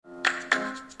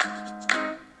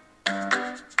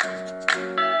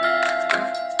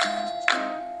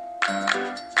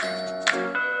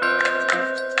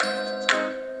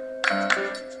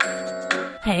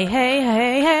Hey, hey,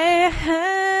 hey, hey, hey.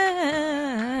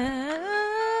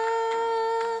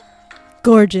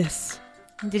 Gorgeous.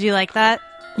 Did you like that? A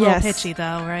Yes. little pitchy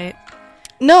though, right?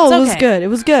 No, It's it was okay. good. It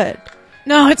was good.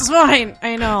 No, it's fine.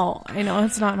 I know.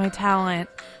 It's not my talent.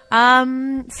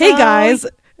 Hey guys,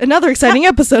 another exciting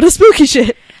episode of Spooky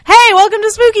Shit. Hey, welcome to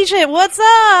Spooky Shit. What's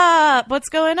up? What's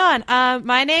going on?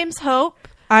 My name's Hope.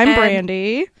 I'm and-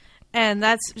 Brandi. And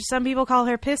that's, some people call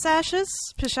her Piss Ashes?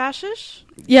 Piss Ashes?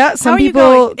 Yeah, How some are you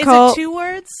people going? call Is it 2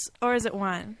 words or is it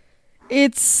 1?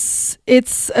 it's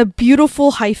a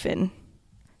beautiful hyphen.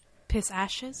 Piss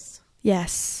Ashes?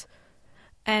 Yes.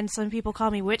 And some people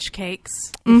call me Witch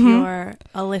Cakes if Mhm. you're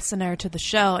a listener to the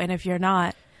show. And if you're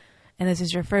not, and this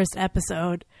is your first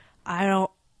episode, I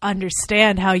don't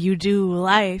understand how you do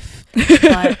life.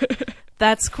 But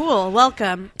that's cool.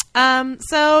 Welcome.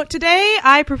 So today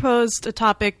I proposed a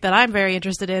topic that I'm very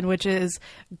interested in, which is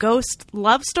ghost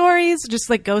love stories, just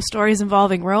like ghost stories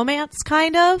involving romance,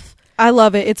 kind of. I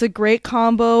love it. It's a great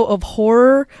combo of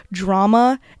horror,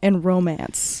 drama, and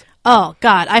romance. Oh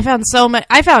God, I found so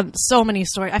many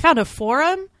stories. I found a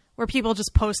forum where people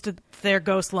just posted their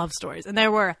ghost love stories, and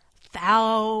there were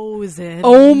thousands.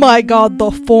 Oh my god,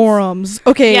 the forums.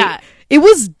 Okay. Yeah. It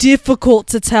was difficult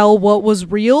to tell what was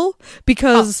real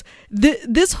because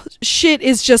this shit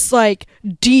is just like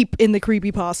deep in the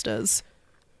creepypastas.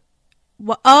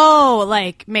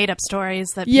 Like made up stories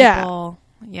that people,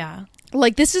 yeah.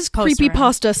 Like this is Post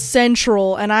creepypasta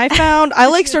central, and I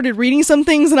started reading some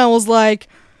things and I was like,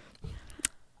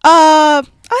 I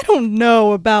don't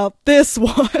know about this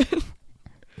one.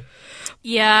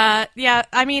 Yeah.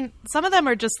 I mean, some of them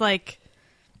are just like,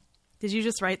 did you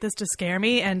just write this to scare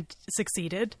me and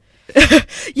succeeded?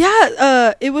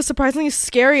 Yeah, it was surprisingly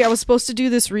scary. I was supposed to do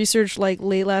this research like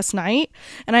late last night,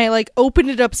 and I like opened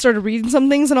it up, started reading some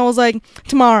things, and I was like,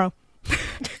 tomorrow.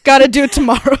 Gotta do it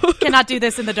tomorrow. Cannot do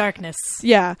this in the darkness.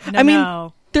 Yeah. No, I mean,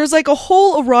 no. there's like a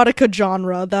whole erotica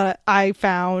genre that I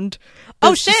found. Oh,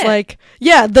 that's just, shit. like,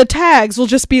 yeah, the tags will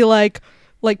just be like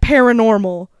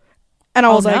paranormal. And I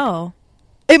was like, no.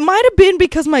 it might have been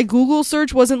because my Google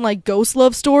search wasn't like ghost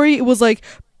love story. It was like,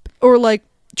 or like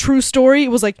true story.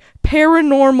 It was like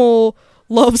paranormal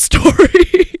love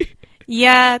story.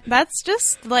 Yeah, that's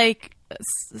just like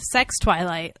sex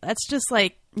Twilight. That's just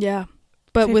like Yeah.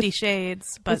 But 50 with Shades,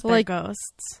 but with, they're like,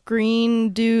 ghosts.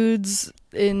 green dudes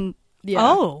in, yeah.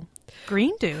 Oh,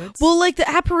 green dudes. Well, like the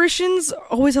apparitions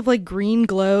always have like green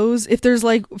glows if there's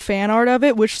like fan art of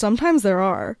it, which sometimes there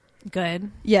are. Good.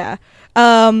 Yeah.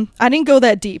 I didn't go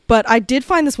that deep, but I did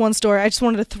find this one story. I just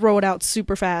wanted to throw it out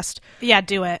super fast. Yeah,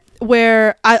 do it.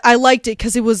 Where I liked it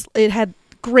because it had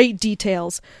great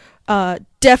details.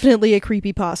 Definitely a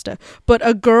creepypasta. But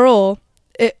a girl.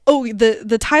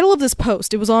 The title of this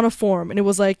post, it was on a forum, and it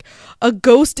was like, "A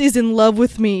ghost is in love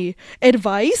with me.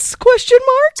 Advice?" ?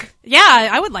 Yeah,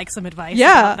 I would like some advice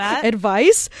about that.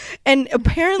 Advice. And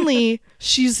apparently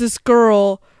she's this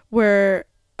girl where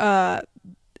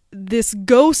this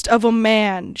ghost of a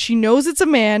man, she knows it's a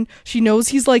man, she knows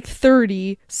he's like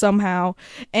 30 somehow,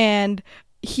 and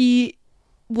he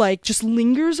like just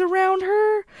lingers around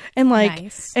her and like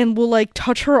Nice. and will like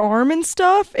touch her arm and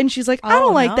stuff, and she's like, I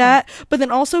don't like no. that. But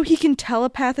then also he can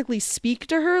telepathically speak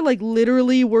to her, like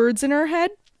literally words in her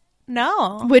head,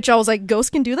 No. which I was like, ghosts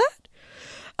can do that.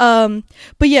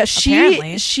 But yeah,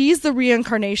 Apparently. she's the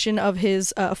reincarnation of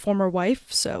his former wife,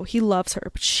 so he loves her,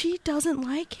 but she doesn't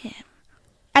like him.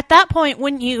 At that point,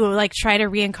 wouldn't you like try to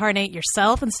reincarnate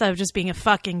yourself instead of just being a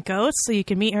fucking ghost so you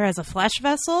can meet her as a flesh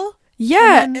vessel?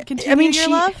 Yeah, And then continue I mean, your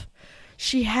love?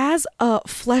 she has a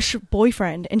flesh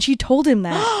boyfriend, and she told him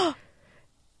that.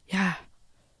 Yeah.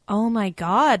 Oh my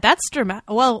God, that's dramatic.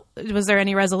 Well, was there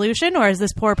any resolution, or is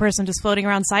this poor person just floating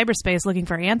around cyberspace looking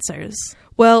for answers?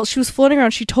 Well, she was floating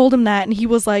around. She told him that, and he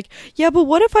was like, yeah, but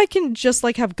what if I can just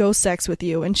like have ghost sex with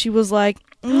you? And she was like,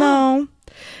 no.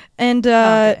 And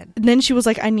good. then she was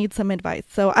like, I need some advice.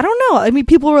 So I don't know. I mean,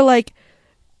 people were like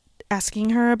asking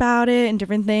her about it and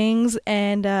different things,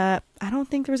 and I don't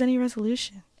think there was any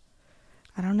resolution.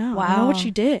 I don't know. I don't know what Wow.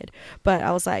 she did, but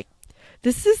I was like,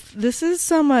 this is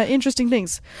some interesting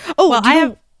things. Oh, Well, do you I know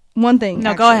have- one thing.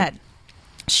 No, actually. go ahead.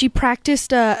 She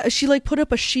practiced. She like put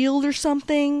up a shield or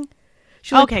something.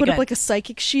 She like Okay, put up good. like a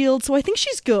psychic shield. So I think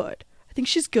she's good.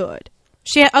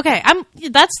 Okay,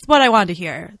 that's what I wanted to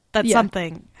hear, that Yeah.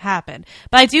 something happened.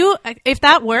 But if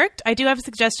that worked, I do have a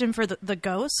suggestion for the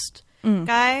ghost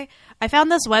guy. I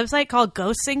found this website called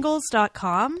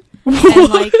ghostsingles.com. And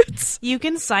like, you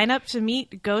can sign up to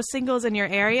meet ghost singles in your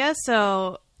area.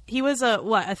 So he was a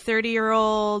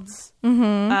 30-year-old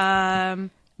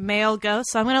male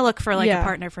ghost. So I'm going to look for like a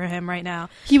partner for him right now.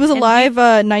 He was alive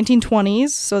 1920s,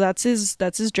 so that's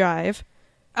his drive.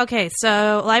 Okay,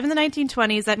 so alive in the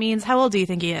 1920s, that means how old do you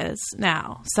think he is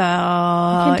now? So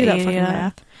I can't do that fucking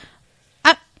math.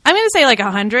 I'm going to say like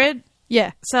 100.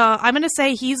 Yeah. So I'm going to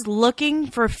say he's looking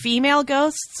for female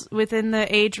ghosts within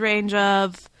the age range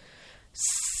of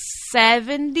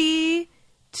 70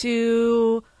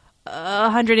 to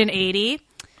 180.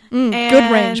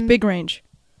 Good range, big range.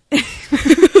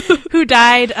 Who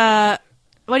died,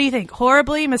 what do you think?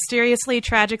 Horribly, mysteriously,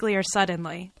 tragically, or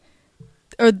suddenly?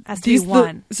 Has to be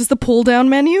one. Is this the pull down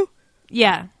menu?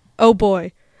 Yeah. Oh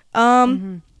boy.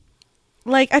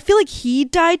 Like, I feel like he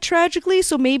died tragically,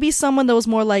 so maybe someone that was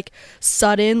more like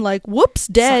sudden, like whoops,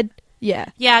 dead. Yeah.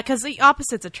 Yeah, because the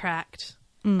opposites attract.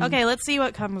 Okay, let's see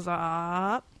what comes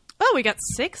up. Oh, we got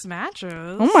 6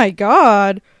 matches. Oh my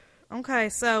god. Okay,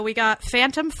 so we got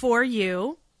Phantom for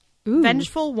You,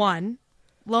 Vengeful One,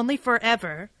 Lonely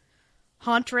Forever,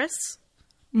 Hauntress,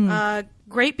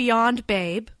 Great Beyond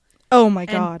Babe. Oh my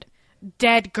god.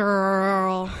 Dead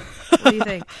Girl. What do you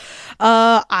think?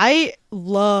 I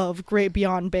love Great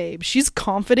Beyond Babe. She's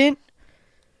confident.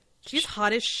 She's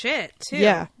hot as shit, too.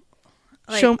 Yeah.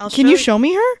 Like, can you show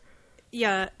me her?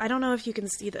 Yeah, I don't know if you can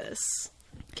see this.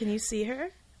 Can you see her?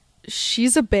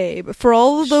 She's a babe. For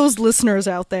all of those listeners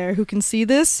out there who can see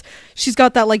this, she's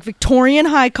got that like Victorian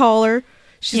high collar.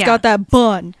 She's got that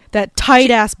bun, that tight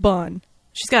ass bun.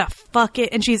 She's got a fuck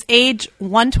it, and she's age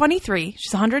 123.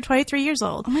 She's 123 years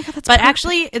old. Oh my god, that's But perfect.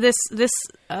 actually, this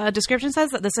description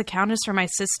says that this account is for my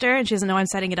sister, and she doesn't know I'm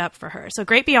setting it up for her. So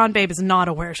Great Beyond Babe is not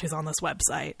aware she's on this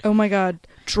website. Oh my god,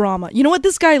 drama. You know what?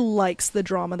 This guy likes the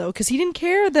drama though, because he didn't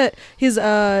care that his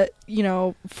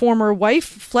former wife,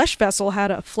 Flesh Vessel,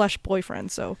 had a flesh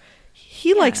boyfriend. So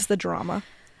he likes the drama.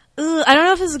 I don't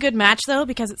know if this is a good match, though,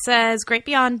 because it says Great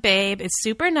Beyond Babe is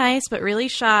super nice but really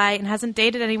shy and hasn't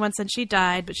dated anyone since she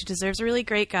died, but she deserves a really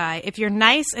great guy. If you're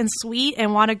nice and sweet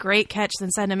and want a great catch, then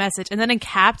send a message. And then in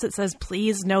caps it says,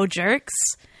 please, no jerks.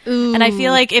 Ooh. And I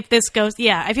feel like if this ghost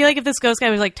guy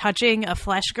was like touching a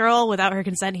flesh girl without her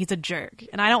consent, he's a jerk.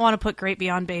 And I don't want to put Great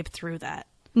Beyond Babe through that.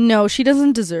 No, she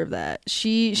doesn't deserve that.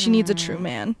 She needs a true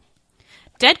man.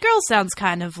 Dead Girl sounds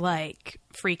kind of like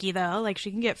freaky, though. Like, she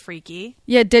can get freaky.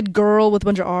 Yeah, dead girl with a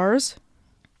bunch of R's.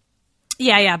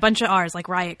 Yeah, a bunch of R's, like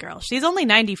Riot Girl. She's only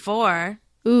 94.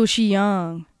 Ooh, she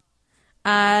young.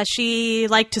 She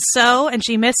liked to sew, and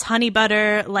she missed honey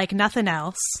butter like nothing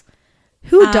else.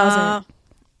 Who doesn't?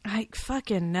 I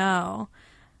fucking know.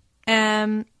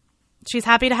 She's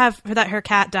happy to have that her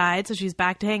cat died, so she's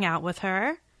back to hang out with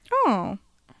her. Oh.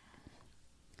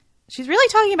 She's really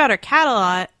talking about her cat a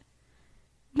lot.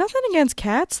 Nothing against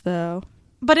cats, though.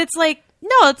 But it's like,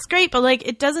 no, it's great, but like,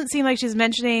 it doesn't seem like she's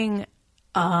mentioning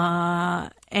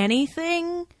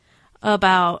anything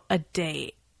about a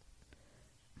date.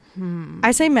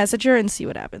 I say message her and see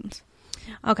what happens.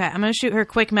 Okay, I'm gonna shoot her a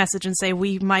quick message and say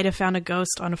we might have found a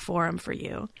ghost on a forum for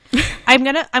you. I'm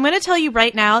gonna tell you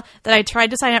right now that I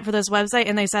tried to sign up for this website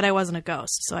and they said I wasn't a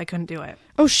ghost, so I couldn't do it.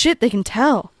 Oh shit, they can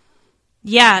tell.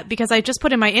 Yeah, because I just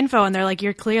put in my info and they're like,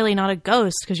 you're clearly not a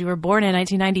ghost because you were born in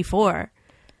 1994.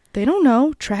 They don't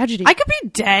know. Tragedy. I could be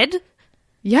dead.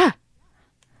 Yeah.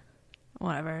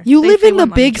 Whatever. You live in the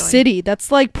big city.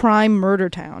 That's like prime murder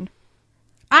town.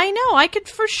 I know. I could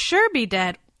for sure be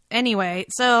dead. Anyway,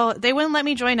 so they wouldn't let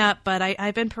me join up, but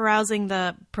I've been perusing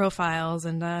the profiles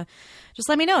and just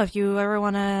let me know if you ever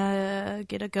want to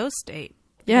get a ghost date.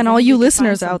 Yeah, and all you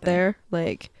listeners out there,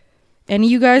 like, if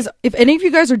any of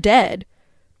you guys are dead,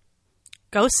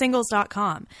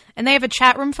 GhostSingles.com. And they have a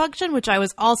chat room function, which I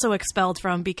was also expelled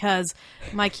from because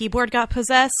my keyboard got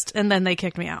possessed and then they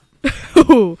kicked me out.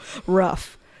 Ooh,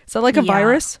 rough. Is that like a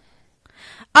virus?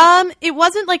 It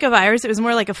wasn't like a virus. It was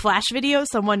more like a flash video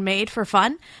someone made for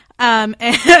fun. And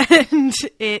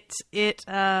it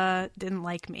didn't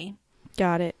like me.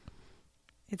 Got it.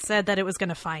 It said that it was going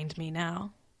to find me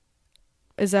now.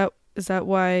 Is that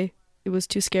why it was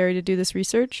too scary to do this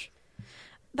research?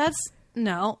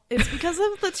 No, it's because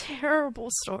of the terrible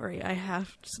story I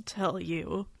have to tell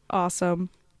you. Awesome.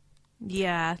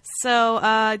 Yeah.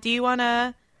 So, do you want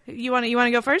to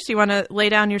go first? Do you want to lay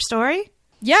down your story?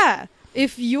 Yeah.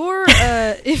 If your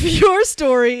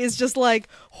story is just like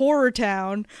horror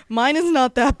town, mine is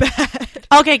not that bad.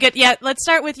 Okay, good. Yeah, let's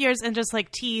start with yours and just like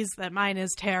tease that mine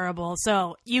is terrible.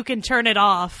 So you can turn it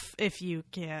off if you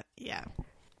can't. Yeah.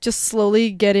 Just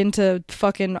slowly get into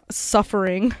fucking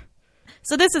suffering.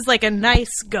 So this is like a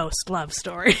nice ghost love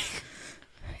story.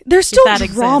 There's still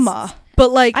drama. Exists.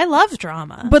 But like, I love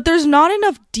drama. But there's not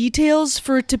enough details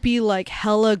for it to be like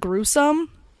hella gruesome.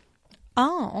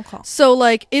 Oh, okay. So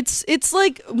like it's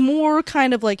like more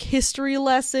kind of like history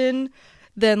lesson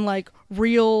than like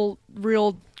real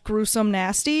gruesome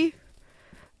nasty.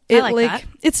 I like that.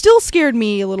 It still scared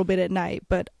me a little bit at night,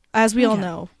 but as we all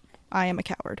know, I am a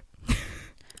coward.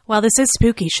 Well, this is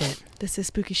spooky shit. This is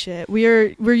spooky shit.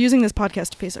 We're using this podcast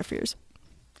to face our fears.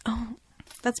 Oh,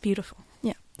 that's beautiful.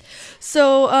 Yeah.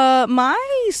 So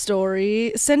my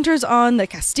story centers on the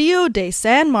Castillo de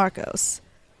San Marcos.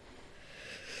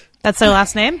 That's their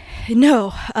last name?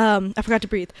 No, I forgot to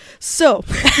breathe. So,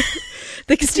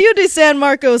 the Castillo de San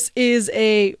Marcos is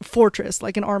a fortress,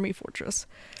 like an army fortress.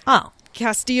 Oh.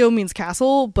 Castillo means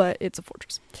castle, but it's a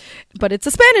fortress. But it's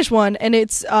a Spanish one, and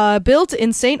it's built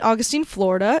in St. Augustine,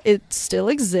 Florida. It still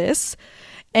exists,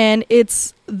 and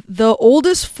it's the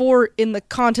oldest fort in the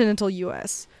continental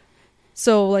U.S.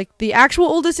 So, like, the actual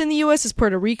oldest in the U.S. is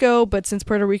Puerto Rico, but since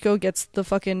Puerto Rico gets the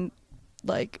fucking,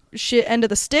 like, shit end of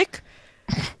the stick...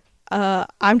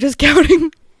 I'm just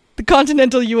counting the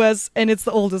continental U.S. and it's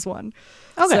the oldest one.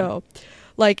 Okay. So,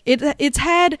 like, it's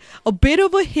had a bit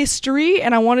of a history,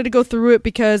 and I wanted to go through it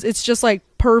because it's just like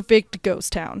perfect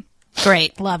ghost town.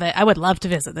 Great, love it. I would love to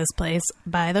visit this place.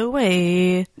 By the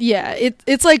way, yeah,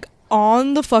 it's like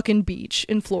on the fucking beach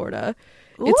in Florida.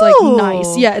 It's like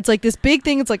nice. Yeah, it's like this big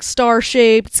thing. It's like star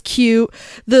shaped. It's cute.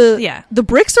 The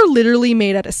bricks are literally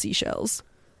made out of seashells.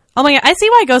 Oh my god, I see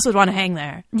why ghosts would want to hang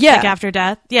there. Yeah. Like after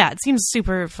death. Yeah, it seems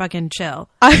super fucking chill.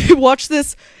 I watched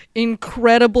this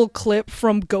incredible clip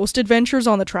from Ghost Adventures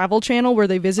on the Travel Channel where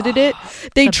they visited it.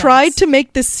 They tried to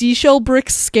make the seashell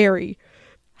bricks scary.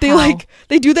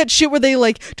 They do that shit where they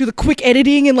like do the quick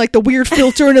editing and like the weird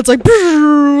filter and it's like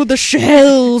the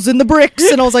shells and the bricks,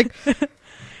 and I was like,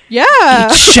 yeah.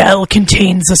 Each shell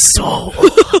contains a soul.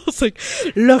 I was like,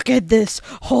 look at this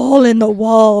hole in the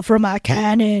wall for my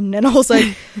cannon. And I was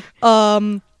like,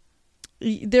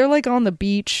 they're like on the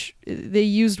beach. They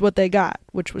used what they got,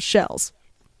 which was shells.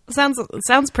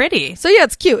 Sounds pretty. So yeah,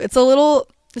 it's cute. It's a little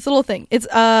thing. It's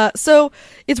so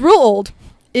it's real old.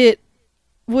 It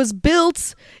was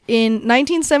built in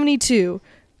 1972,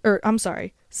 or I'm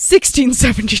sorry,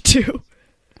 1672.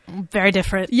 Very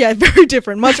different. Yeah, very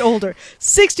different. Much older.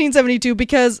 1672,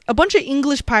 because a bunch of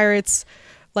English pirates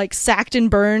like sacked and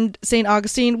burned St.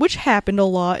 Augustine, which happened a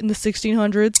lot in the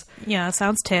 1600s. Yeah,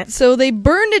 sounds tit. So they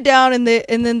burned it down, and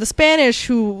then the Spanish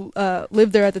who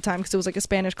lived there at the time, because it was like a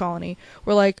Spanish colony,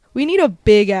 were like, we need a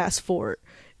big ass fort,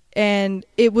 and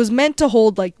it was meant to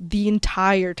hold like the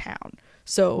entire town.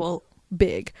 So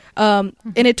big. And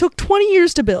it took 20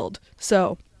 years to build.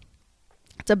 So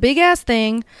it's a big ass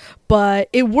thing, but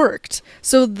it worked.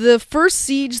 So the first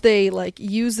siege they like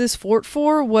used this fort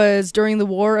for was during the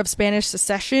War of Spanish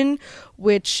Succession,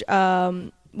 which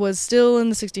was still in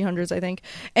the 1600s, I think.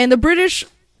 And the British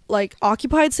like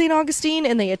occupied St. Augustine,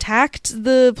 and they attacked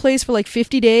the place for like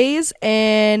 50 days,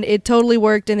 and it totally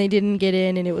worked, and they didn't get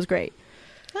in, and it was great.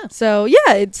 Huh. So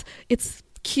yeah, it's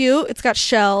cute. It's got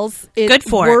shells. It good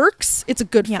fort. Works. It's a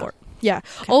good fort. Yeah.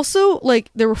 Okay. Also, like,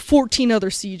 there were 14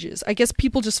 other sieges. I guess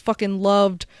people just fucking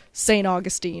loved St.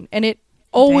 Augustine, and it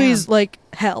always, like,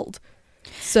 held.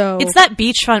 So it's that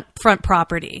beachfront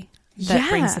property that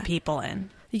brings the people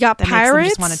in. You got that pirates.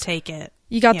 Makes them just want to take it.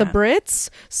 You got the Brits.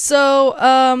 So,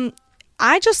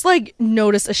 I just, like,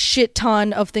 noticed a shit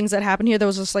ton of things that happened here that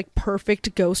was just, like,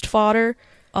 perfect ghost fodder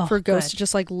for ghosts to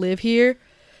just, like, live here.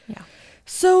 Yeah.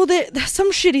 So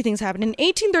some shitty things happened. In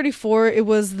 1834, it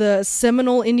was the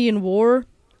Seminole Indian War,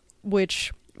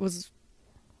 which was,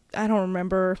 I don't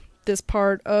remember this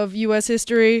part of U.S.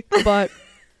 history, but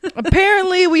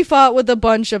apparently we fought with a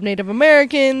bunch of Native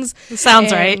Americans.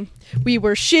 Sounds right. We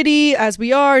were shitty as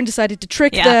we are and decided to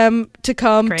trick them to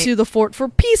come to the fort for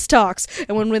peace talks.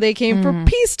 And when they came for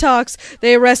peace talks,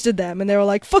 they arrested them, and they were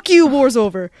like, fuck you, war's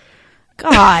over.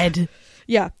 God.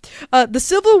 Yeah. The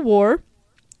Civil War,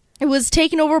 it was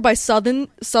taken over by Southern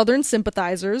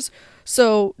sympathizers,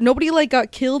 so nobody like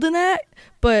got killed in that.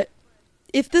 But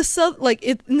if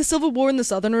in the Civil War and the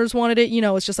Southerners wanted it, you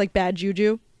know, it's just like bad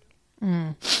juju,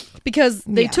 because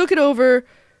they took it over.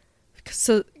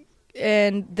 So,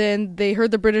 and then they heard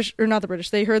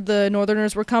they heard the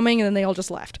Northerners were coming, and then they all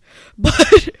just left.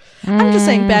 But I'm just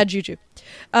saying, bad juju.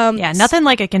 Nothing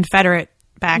like a Confederate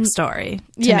backstory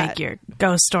to make your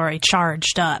ghost story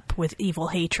charged up with evil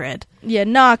hatred. Yeah,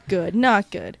 not good.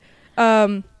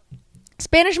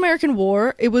 Spanish American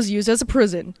War, it was used as a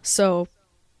prison, so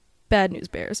bad news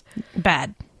bears.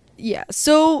 Bad. Yeah,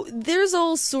 so there's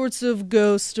all sorts of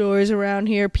ghost stories around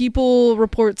here. People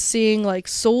report seeing like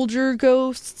soldier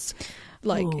ghosts,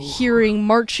 like hearing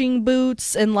marching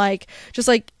boots, and like just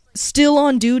like still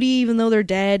on duty even though they're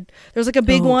dead. There's like a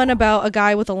big one about a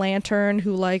guy with a lantern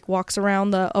who like walks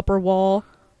around the upper wall.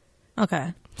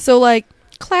 Okay. So like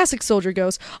classic soldier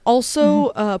ghosts.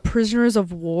 Also prisoners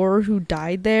of war who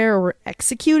died there or were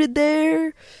executed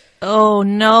there. Oh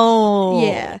no.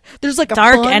 Yeah. There's like a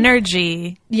dark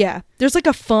energy. Yeah. There's like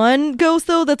a fun ghost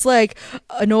though that's like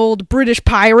an old British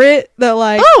pirate that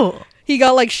like he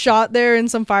got like shot there in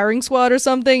some firing squad or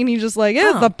something and he's just like,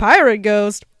 it's the pirate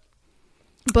ghost.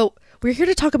 But we're here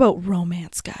to talk about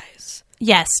romance, guys.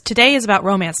 Yes, today is about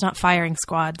romance, not firing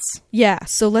squads. Yeah,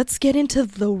 so let's get into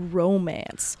the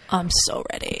romance. I'm so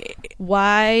ready.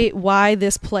 Why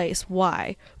this place?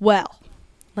 Why? Well,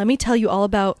 let me tell you all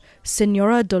about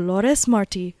Senora Dolores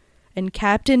Marti and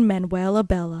Captain Manuel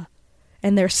Abela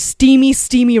and their steamy,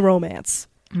 steamy romance.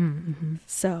 Mm-hmm.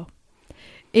 So,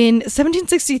 in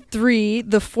 1763,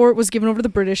 the fort was given over to the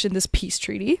British in this peace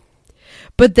treaty.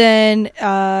 But then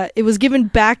it was given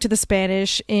back to the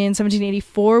Spanish in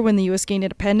 1784 when the U.S. gained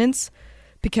independence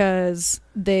because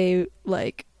the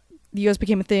U.S.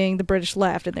 became a thing, the British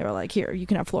left, and they were like, here, you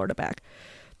can have Florida back.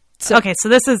 So, okay, so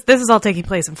this is all taking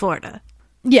place in Florida.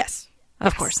 Yes.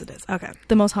 Of course it is. Okay.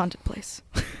 The most haunted place.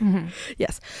 Mm-hmm.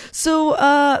 Yes.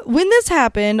 So when this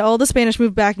happened, all the Spanish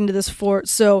moved back into this fort.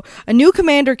 So a new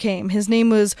commander came. His name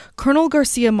was Colonel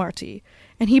Garcia Marti,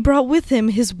 and he brought with him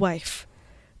his wife,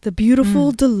 the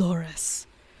beautiful Dolores.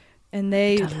 And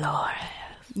Dolores.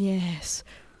 Yes.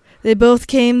 They both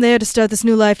came there to start this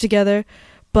new life together,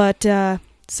 but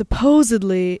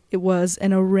supposedly it was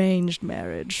an arranged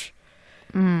marriage.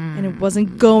 And it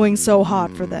wasn't going so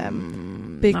hot for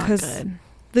them because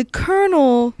the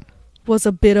colonel was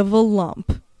a bit of a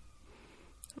lump.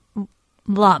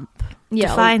 Lump. Yeah.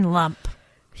 Define lump.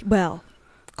 Well,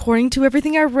 according to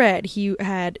everything I read, he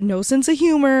had no sense of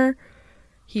humor.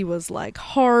 He was like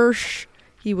harsh.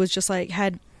 He was just like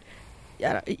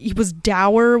he was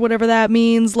dour, whatever that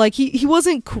means. Like he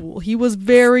wasn't cool. He was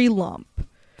very lump.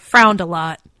 Frowned a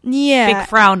lot. Yeah. Big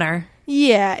frowner.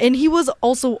 Yeah, and he was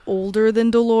also older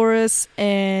than Dolores,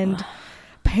 and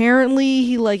apparently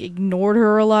he like ignored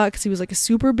her a lot because he was like a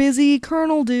super busy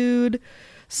colonel dude.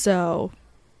 So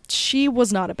she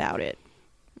was not about it.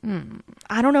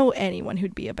 I don't know anyone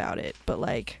who'd be about it, but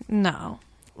like no,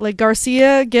 like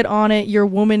Garcia, get on it. Your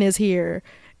woman is here,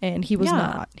 and he was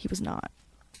not. He was not.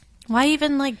 Why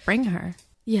even like bring her?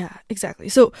 Yeah, exactly.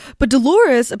 So, but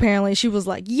Dolores, apparently, she was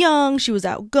like young, she was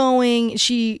outgoing.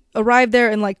 She arrived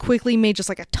there and like quickly made just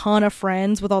like a ton of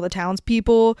friends with all the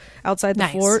townspeople outside the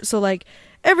fort. So like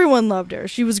everyone loved her.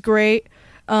 She was great.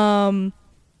 And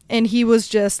he was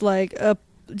just like a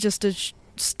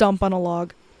stump on a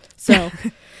log. So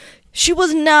she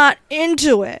was not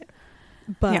into it.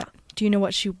 But do you know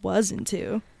what she was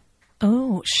into?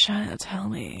 Oh, tell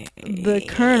me. The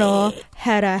colonel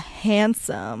had a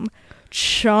handsome,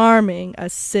 charming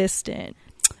assistant.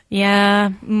 Yeah.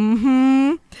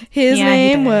 His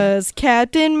name was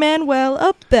Captain Manuel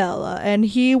Abela, and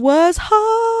he was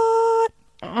hot.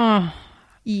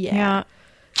 Yeah.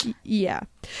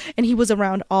 And he was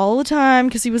around all the time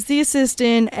because he was the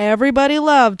assistant. Everybody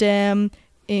loved him,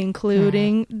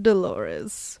 including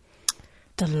Dolores.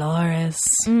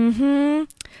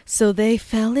 So they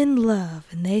fell in love,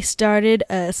 and they started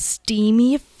a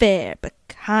steamy affair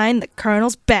behind the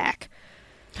colonel's back.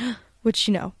 Which,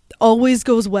 you know, always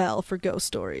goes well for ghost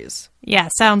stories. Yeah,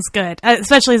 sounds good.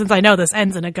 Especially since I know this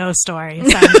ends in a ghost story.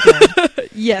 Sounds good.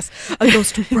 Yes, a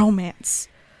ghost romance.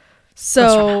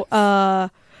 So,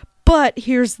 but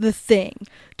here's the thing.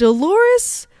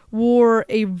 Dolores wore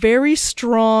a very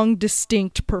strong,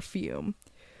 distinct perfume.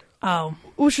 Oh.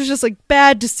 Which was just like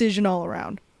bad decision all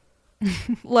around.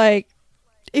 Like,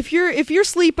 if you're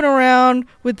sleeping around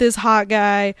with this hot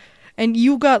guy and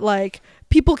you got like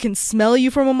people can smell you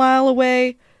from a mile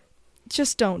away,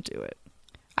 just don't do it.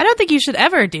 I don't think you should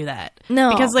ever do that.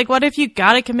 No. Because like what if you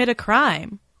gotta commit a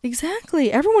crime?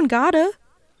 Exactly. Everyone gotta.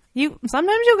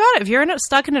 Sometimes you gotta. If you're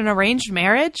stuck in an arranged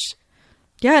marriage.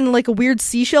 Yeah, and like a weird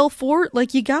seashell fort,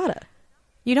 like you gotta.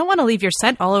 You don't want to leave your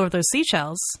scent all over those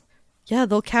seashells. Yeah,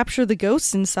 they'll capture the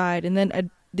ghosts inside, and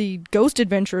then the ghost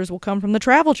adventures will come from the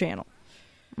Travel Channel.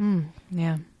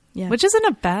 Yeah. Yeah. Which isn't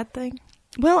a bad thing.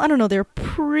 Well, I don't know. They're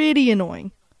pretty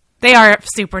annoying. They are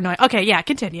super annoying. Okay, yeah,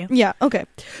 continue. Yeah, okay.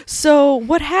 So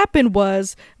what happened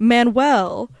was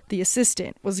Manuel, the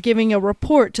assistant, was giving a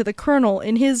report to the colonel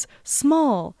in his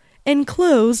small,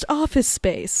 enclosed office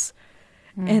space.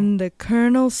 And the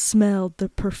colonel smelled the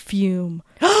perfume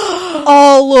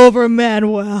all over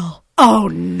Manuel. Oh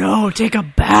no, take a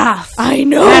bath. I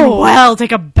know. Manuel,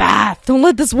 take a bath. Don't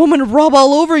let this woman rub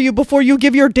all over you before you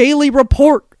give your daily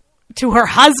report. To her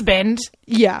husband.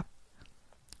 Yeah.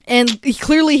 And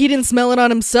clearly he didn't smell it on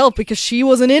himself because she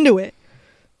wasn't into it.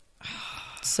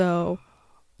 So,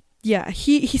 yeah,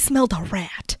 he smelled a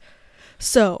rat.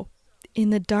 So, in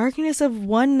the darkness of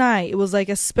one night, it was like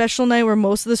a special night where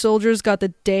most of the soldiers got the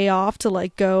day off to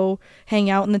like go hang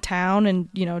out in the town and,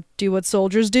 you know, do what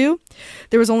soldiers do.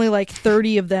 There was only like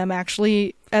 30 of them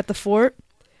actually at the fort.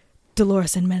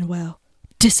 Dolores and Manuel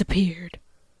disappeared.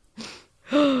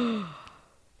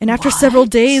 And after several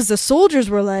days, the soldiers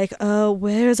were like,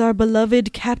 where's our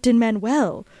beloved Captain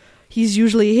Manuel? He's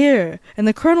usually here. And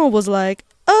the colonel was like,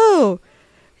 oh,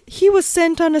 he was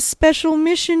sent on a special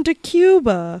mission to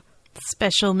Cuba.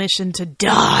 Special mission to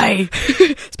die.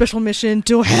 Special mission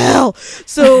to hell.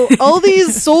 So all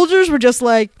these soldiers were just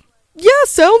like, yeah,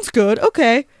 sounds good.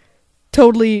 Okay.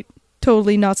 Totally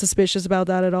not suspicious about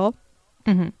that at all.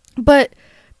 Mm-hmm. But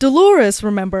Dolores,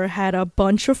 remember, had a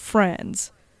bunch of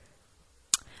friends.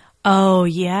 Oh,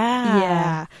 yeah.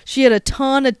 Yeah. She had a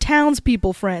ton of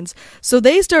townspeople friends. So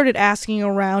they started asking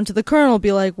around to the colonel,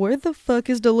 be like, where the fuck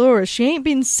is Dolores? She ain't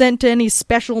been sent to any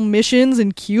special missions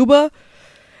in Cuba.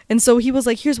 And so he was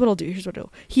like, here's what I'll do.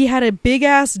 He had a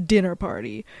big-ass dinner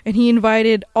party, and he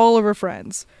invited all of her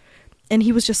friends. And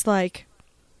he was just like,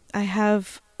 I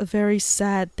have a very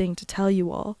sad thing to tell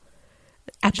you all.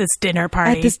 At this dinner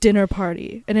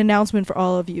party. An announcement for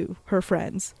all of you, her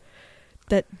friends.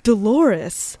 That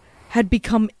Dolores had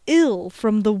become ill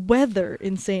from the weather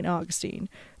in St. Augustine.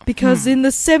 Because in the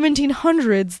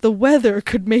 1700s, the weather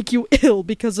could make you ill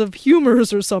because of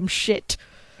humors or some shit.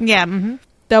 Yeah, mm-hmm.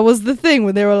 That was the thing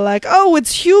when they were like, oh,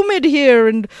 it's humid here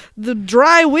and the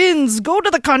dry winds, go to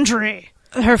the country.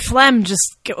 Her phlegm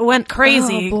just went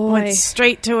crazy. Oh, boy. Went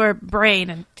straight to her brain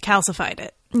and calcified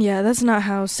it. Yeah, that's not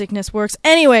how sickness works.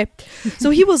 Anyway, so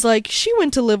he was like, she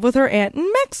went to live with her aunt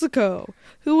in Mexico,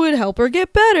 who would help her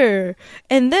get better.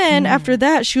 And then after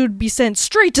that, she would be sent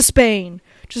straight to Spain.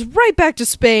 Just right back to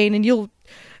Spain,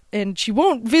 and she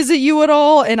won't visit you at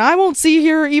all, and I won't see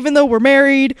her even though we're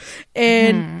married.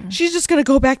 And she's just going to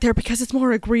go back there because it's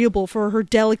more agreeable for her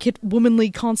delicate womanly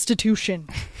constitution.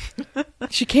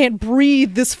 She can't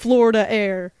breathe this Florida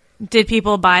air. Did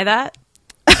people buy that?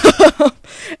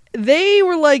 They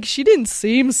were like, she didn't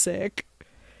seem sick.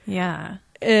 Yeah.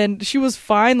 And she was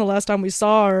fine the last time we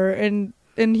saw her. And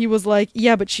he was like,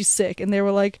 yeah, but she's sick. And they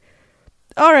were like,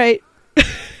 all right.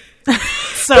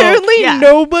 So,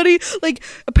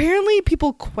 apparently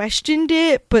people questioned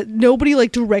it, but nobody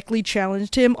like directly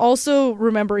challenged him. Also,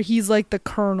 remember, he's like the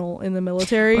colonel in the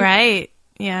military. Right.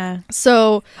 Yeah.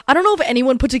 So I don't know if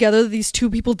anyone put together that these two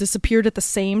people disappeared at the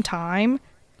same time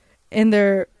and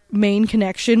their main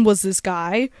connection was this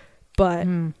guy. But,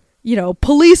 you know,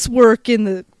 police work in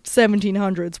the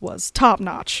 1700s was top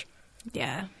notch.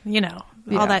 Yeah. You know,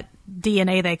 all that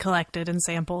DNA they collected and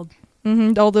sampled.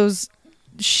 Mm-hmm, all those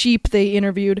sheep they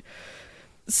interviewed.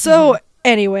 So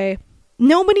anyway,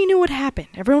 nobody knew what happened.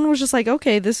 Everyone was just like,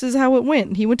 okay, this is how it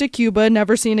went. He went to Cuba,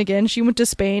 never seen again. She went to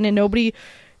Spain, and nobody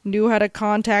knew how to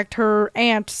contact her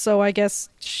aunt, so I guess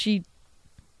she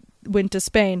went to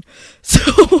Spain. So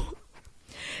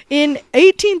in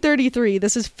 1833,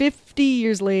 this is 50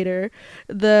 years later,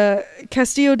 the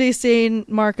Castillo de San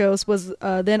Marcos was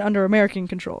then under American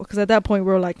control, because at that point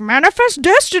we were like, manifest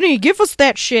destiny, give us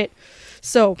that shit.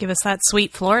 So give us that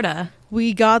sweet Florida.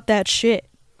 We got that shit.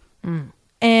 And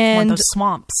one of those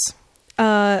swamps.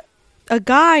 A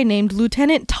guy named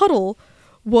Lieutenant Tuttle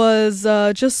was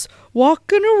just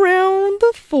walking around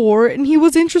the fort, and he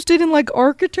was interested in like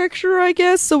architecture, I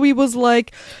guess. So he was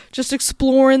like just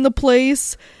exploring the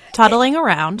place, tuttling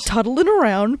around,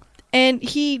 and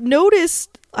he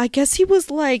noticed. I guess he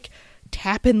was like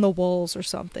tapping the walls or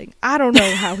something. I don't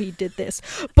know how he did this,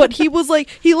 but he was like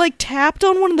he tapped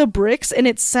on one of the bricks, and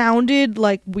it sounded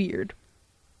like weird.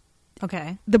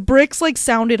 Okay. The bricks like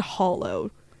sounded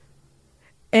hollow.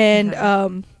 And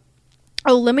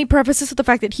let me preface this with the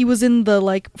fact that he was in the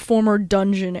like former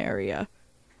dungeon area.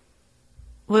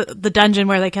 The dungeon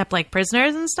where they kept like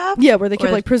prisoners and stuff? Yeah, where they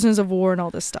kept like prisoners of war and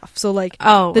all this stuff. So like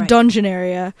the dungeon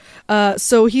area.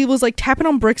 So he was like tapping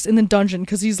on bricks in the dungeon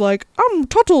because he's like, I'm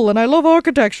Tuttle and I love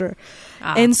architecture.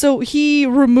 And so he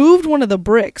removed one of the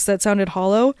bricks that sounded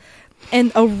hollow,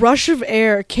 and a rush of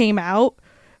air came out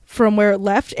from where it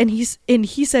left, and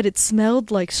he said it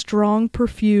smelled like strong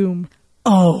perfume.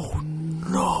 Oh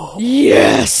no.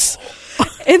 Yes.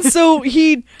 And so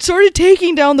he started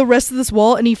taking down the rest of this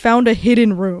wall, and he found a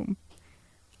hidden room.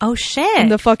 Oh shit. In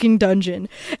the fucking dungeon.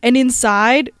 And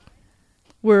inside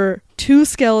were two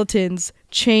skeletons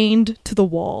chained to the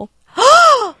wall.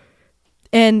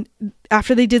 And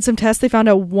after they did some tests, they found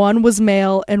out one was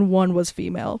male and one was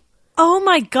female. Oh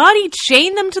my god, he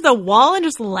chained them to the wall and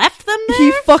just left them there?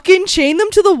 He fucking chained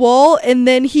them to the wall, and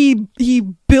then he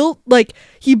built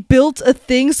a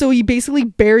thing, so he basically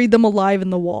buried them alive in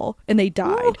the wall, and they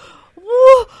died.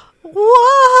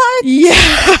 What?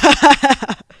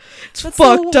 Yeah. It's That's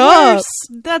fucked up.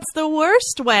 That's the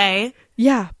worst way.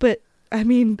 Yeah, but I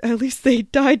mean, at least they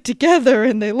died together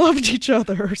and they loved each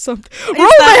other or something. Is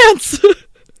Romance!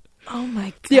 Oh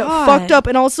my god. Yeah, fucked up.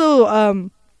 And also,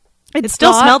 it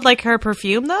still smelled like her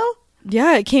perfume, though?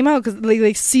 Yeah, it came out because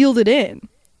they sealed it in.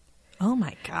 Oh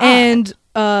my god. And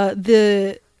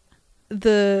the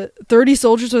 30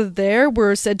 soldiers that were there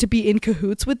were said to be in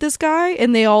cahoots with this guy,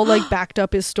 and they all like backed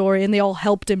up his story, and they all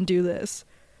helped him do this.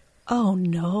 Oh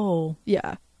no.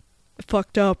 Yeah.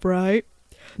 Fucked up, right?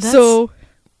 So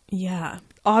yeah.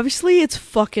 Obviously it's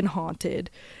fucking haunted.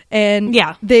 And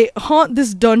yeah, they haunt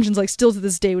this dungeons like still to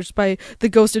this day, which is why the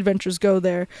ghost adventures go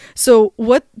there. So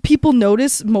what people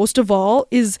notice most of all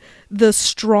is the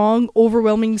strong,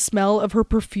 overwhelming smell of her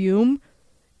perfume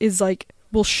is like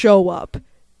will show up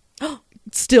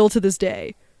still to this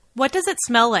day. What does it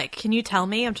smell like? Can you tell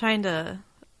me? I'm trying to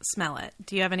smell it.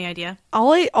 Do you have any idea?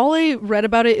 All I read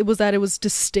about it was that it was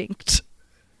distinct.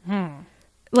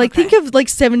 Like Okay. think of like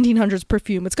 1700s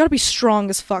perfume. It's got to be strong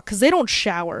as fuck because they don't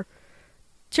shower.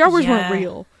 Showers weren't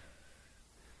real.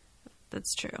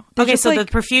 That's true. They're Okay, just, so like- the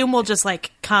perfume will just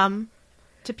like come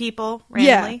to people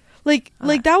randomly. Yeah.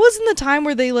 Like that was in the time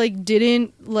where they like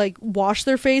didn't like wash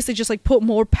their face. They just like put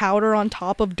more powder on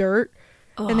top of dirt.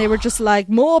 And they were just like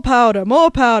more powder,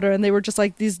 and they were just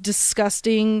like these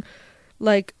disgusting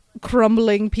like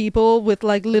crumbling people with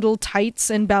like little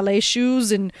tights and ballet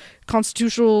shoes and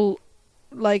constitutional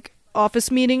like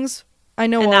office meetings. I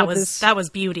know And all of this. that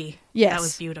was beauty. Yes. That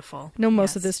was beautiful. Know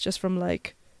most Yes. of this just from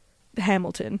like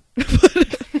Hamilton.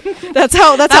 that's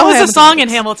how That how was a Hamilton song in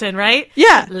works. Hamilton, right?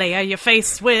 Yeah. Layer your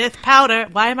face with powder.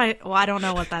 I don't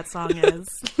know what that song is.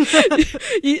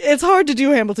 It's hard to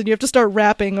do Hamilton. You have to start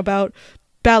rapping about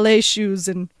ballet shoes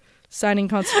and signing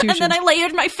constitutions. And then I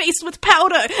layered my face with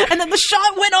powder, and then the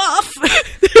shot went off.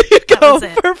 There you go. was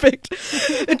it. Perfect.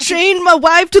 I chained my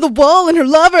wife to the wall and her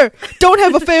lover. Don't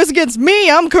have affairs against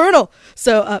me. I'm Colonel.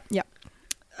 So, yeah.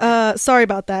 Sorry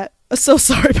about that. So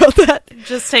sorry about that.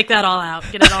 Just take that all out.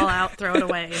 Get it all out. Throw it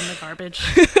away in the garbage.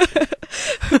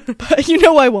 But you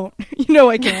know I won't. You know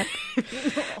I can't.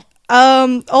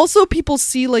 Also, people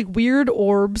see like weird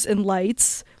orbs and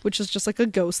lights, which is just like a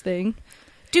ghost thing.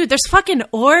 Dude, there's fucking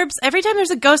orbs. Every time there's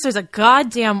a ghost, there's a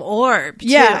goddamn orb. Too.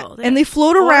 Yeah, and they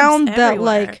float orbs around that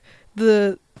everywhere.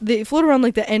 like they float around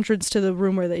like the entrance to the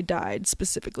room where they died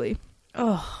specifically.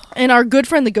 Oh. And our good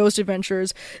friend the Ghost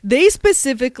Adventures, they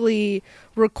specifically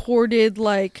recorded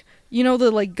like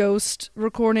the like ghost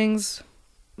recordings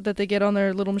that they get on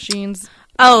their little machines.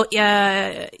 Oh,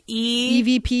 yeah.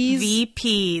 EVPs.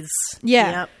 VPs.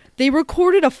 Yeah. Yep. They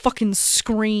recorded a fucking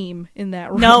scream in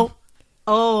that room. No.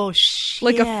 Oh, shit.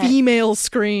 Like a female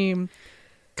scream.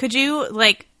 Could you,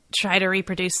 like, try to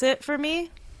reproduce it for me?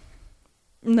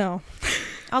 No.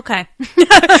 Okay.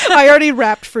 I already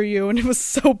rapped for you and it was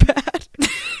so bad.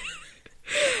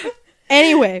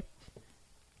 Anyway.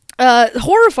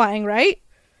 Horrifying, right?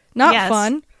 Not Yes.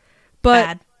 fun. But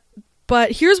Bad.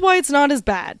 But here's why it's not as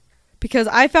bad. Because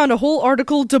I found a whole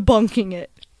article debunking it.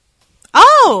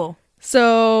 Oh!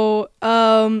 So,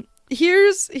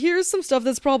 here's some stuff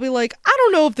that's probably like, I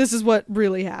don't know if this is what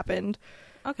really happened.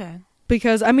 Okay.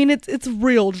 Because, I mean, it's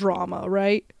real drama,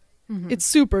 right? It's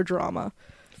super drama.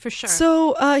 For sure.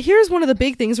 So, here's one of the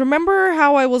big things. Remember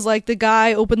how I was like, the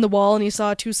guy opened the wall and he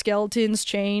saw two skeletons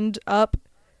chained up?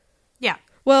 Yeah.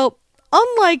 Well,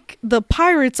 unlike the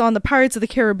pirates on the Pirates of the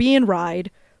Caribbean ride,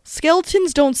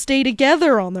 skeletons don't stay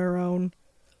together on their own.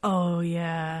 Oh,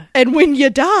 yeah. And when you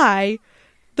die,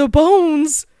 the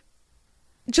bones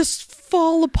just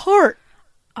fall apart.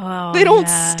 Oh, They don't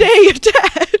yeah. stay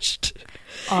attached.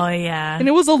 Oh, yeah. And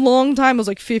it was a long time. It was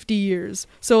like 50 years.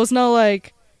 So it's not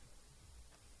like...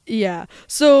 Yeah.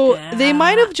 So they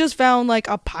might have just found like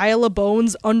a pile of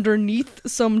bones underneath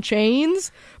some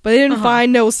chains, but they didn't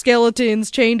find no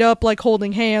skeletons chained up like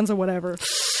holding hands or whatever.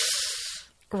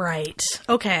 Right.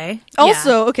 Okay.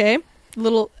 Also, okay,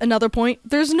 another point.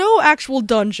 There's no actual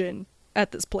dungeon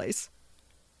at this place.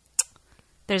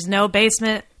 There's no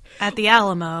basement at the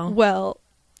Alamo. Well,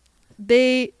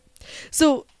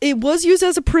 so it was used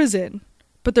as a prison,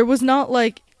 but there was not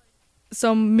like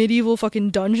some medieval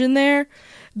fucking dungeon there.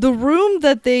 The room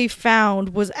that they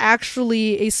found was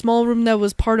actually a small room that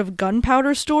was part of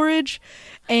gunpowder storage.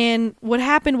 And what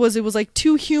happened was it was like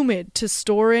too humid to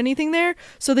store anything there,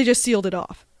 so they just sealed it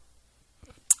off.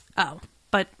 Oh.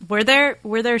 But were there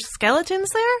skeletons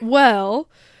there? Well,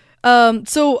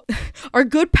 So our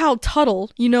good pal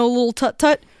Tuttle, little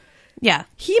Tut-Tut, Yeah.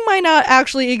 he might not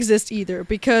actually exist either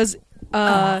because,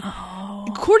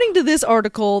 according to this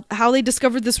article, how they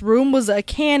discovered this room was a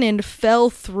cannon fell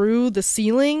through the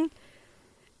ceiling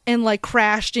and like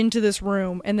crashed into this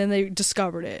room, and then they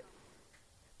discovered it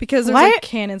because there's like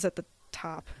cannons at the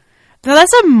top. Now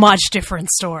that's a much different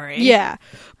story. Yeah,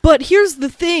 but here's the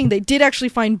thing: they did actually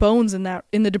find bones in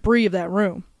the debris of that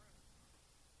room.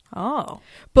 Oh,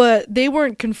 but they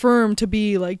weren't confirmed to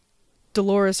be like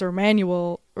Dolores or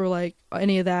Manuel or like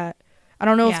any of that. I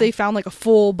don't know if they found like a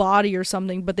full body or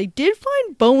something, but they did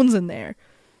find bones in there.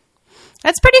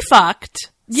 That's pretty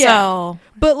fucked. Yeah, so,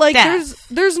 but like death.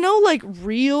 there's no like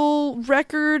real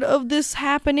record of this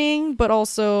happening, but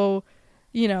also,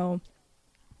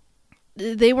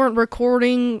 they weren't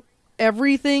recording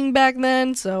everything back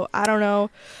then, so I don't know.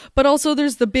 But also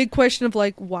there's the big question of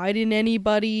like, why didn't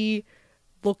anybody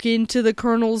look into the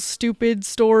Colonel's stupid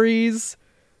stories?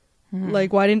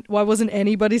 Like, why wasn't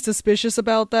anybody suspicious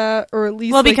about that? Or at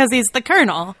least, because he's the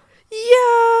Colonel.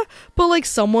 Yeah, but like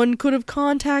someone could have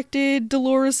contacted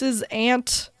Dolores's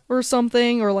aunt or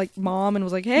something, or like mom, and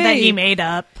was like, hey, that he made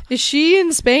up. Is she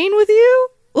in Spain with you?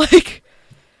 Like,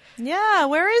 yeah,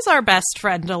 where is our best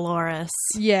friend Dolores?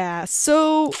 Yeah,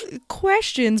 so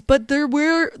questions, but there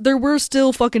were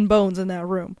still fucking bones in that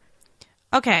room.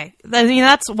 Okay, I mean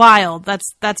that's wild.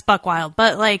 That's buck wild.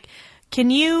 But like, can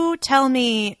you tell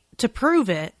me, to prove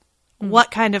it,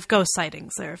 what kind of ghost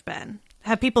sightings there have been?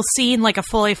 Have people seen like a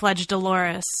fully fledged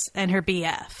Dolores and her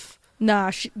BF?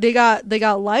 Nah, they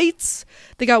got lights,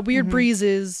 they got weird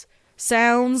breezes,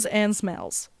 sounds, and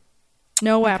smells.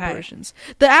 No apparitions.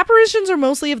 The apparitions are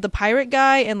mostly of the pirate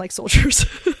guy and like soldiers.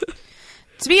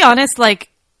 To be honest, like,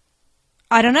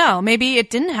 I don't know. Maybe it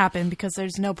didn't happen because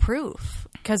there's no proof.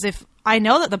 Because if I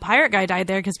know that the pirate guy died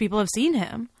there because people have seen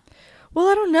him. Well,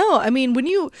 I don't know. I mean, when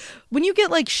you get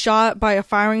like shot by a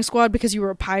firing squad because you were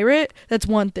a pirate, that's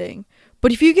one thing.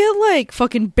 But if you get like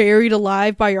fucking buried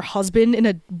alive by your husband in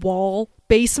a wall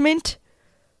basement,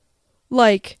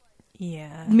 like,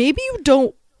 yeah, maybe you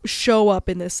don't show up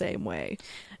in the same way.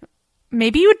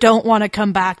 Maybe you don't want to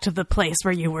come back to the place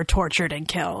where you were tortured and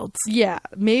killed. Yeah,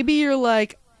 maybe you're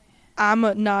like, I'm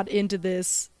not into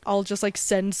this. I'll just like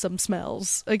send some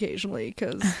smells occasionally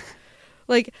because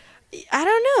like, I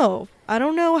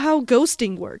don't know how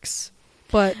ghosting works,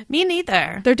 but me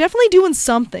neither. They're definitely doing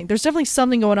something. There's definitely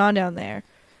something going on down there.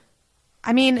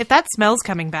 I mean, if that smell's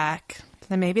coming back,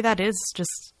 then maybe that is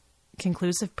just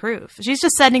conclusive proof. She's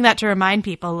just sending that to remind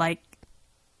people, like,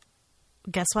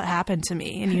 guess what happened to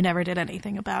me, and you never did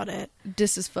anything about it.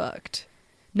 This is fucked.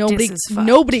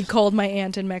 Nobody called my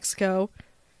aunt in Mexico,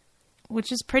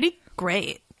 which is pretty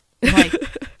great. Like,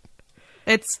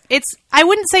 it's. I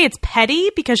wouldn't say it's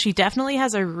petty because she definitely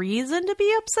has a reason to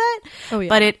be upset. Oh yeah,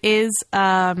 but it is.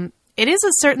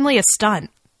 Certainly a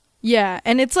stunt. Yeah,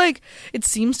 and it's like, it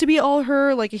seems to be all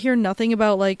her. Like, I hear nothing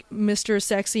about like Mr.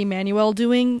 Sexy Manuel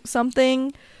doing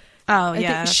something. Oh,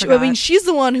 yeah. I mean, she's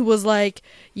the one who was like,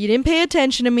 you didn't pay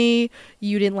attention to me.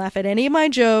 You didn't laugh at any of my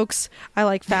jokes. I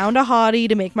like found a hottie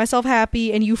to make myself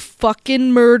happy, and you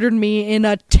fucking murdered me in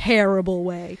a terrible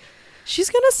way. She's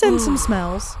gonna send some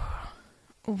smells.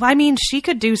 I mean, she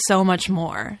could do so much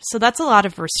more. So that's a lot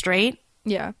of restraint.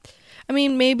 Yeah. I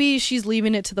mean, maybe she's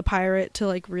leaving it to the pirate to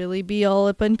like really be all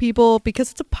up in people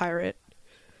because it's a pirate.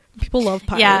 People love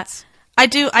pirates. Yeah. I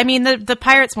do. I mean, the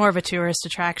pirate's more of a tourist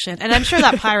attraction. And I'm sure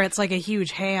that pirate's like a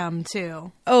huge ham,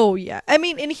 too. Oh, yeah. I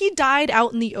mean, and he died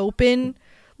out in the open,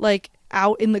 like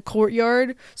out in the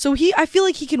courtyard. So I feel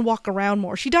like he can walk around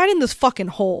more. She died in this fucking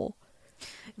hole.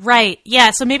 Right.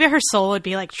 Yeah. So maybe her soul would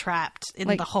be like trapped in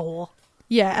the hole.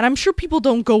 Yeah. And I'm sure people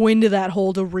don't go into that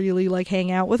hole to really like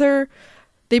hang out with her.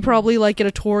 They probably like get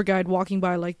a tour guide walking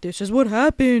by like, this is what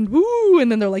happened. Woo.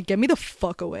 And then they're like, get me the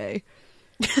fuck away.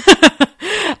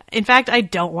 In fact, I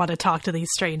don't want to talk to these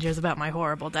strangers about my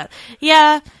horrible death.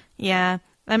 Yeah,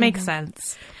 that makes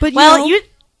sense. But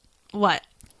what?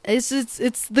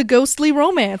 It's the ghostly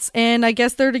romance, and I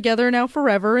guess they're together now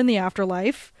forever in the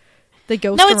afterlife. They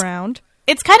ghost around.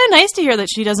 It's kind of nice to hear that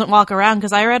she doesn't walk around,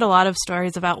 because I read a lot of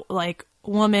stories about like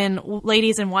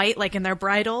ladies in white, like in their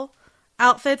bridal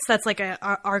outfits. That's like a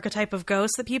archetype of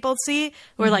ghost that people see,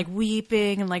 who are like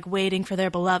weeping and like waiting for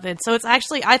their beloved. So it's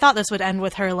actually, I thought this would end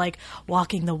with her like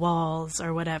walking the walls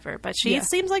or whatever, but she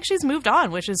seems like she's moved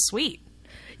on, which is sweet.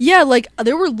 Yeah, like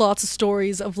there were lots of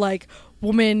stories of like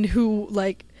women who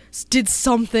like did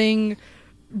something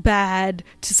bad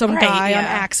to some guy on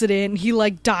accident. He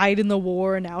like died in the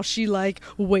war, and now she like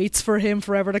waits for him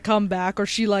forever to come back, or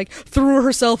she like threw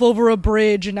herself over a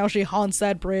bridge and now she haunts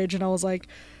that bridge. And I was like,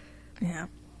 yeah.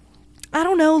 I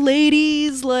don't know,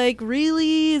 ladies, like,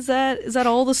 really? Is that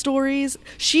all the stories?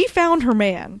 She found her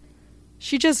man.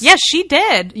 She just... Yes, she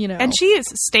did. You know. And she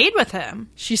stayed with him.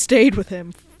 She stayed with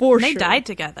him, for and sure. They died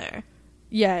together.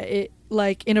 Yeah, it,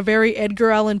 like, in a very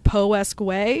Edgar Allan Poe-esque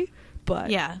way, but...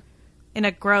 Yeah. In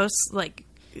a gross, like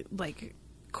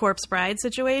corpse bride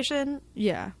situation.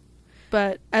 Yeah.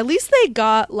 But at least they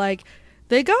got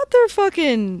their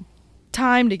fucking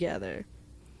time together.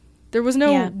 There was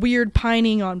no weird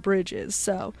pining on bridges,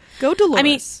 so go Dolores. I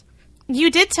mean,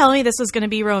 you did tell me this was going to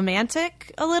be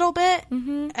romantic a little bit,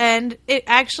 and it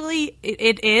actually,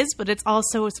 it is, but it's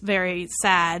also very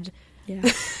sad.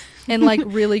 Yeah. And, like,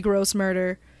 really gross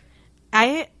murder.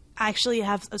 I actually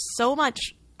have something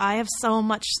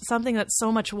that's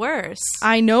so much worse.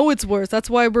 I know it's worse. That's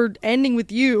why we're ending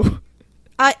with you.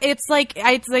 It's like,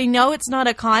 I know it's not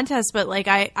a contest, but, like,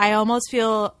 I almost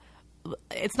feel,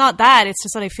 it's not that, it's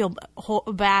just that I feel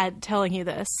bad telling you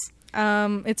this.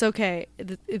 It's okay.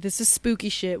 This is spooky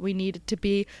shit. We need it to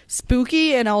be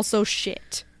spooky and also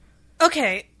shit.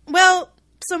 Okay, well,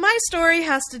 so my story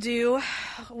has to do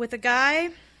with a guy,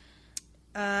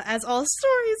 as all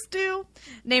stories do,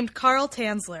 named Karl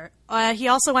Tanzler. He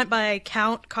also went by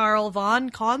Count Karl von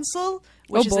Consul,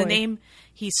 which is a name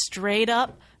he straight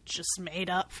up just made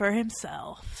up for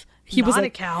himself. He was not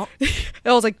like, a count.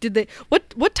 I was like, did they...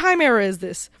 What time era is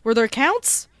this? Were there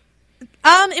counts?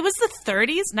 It was the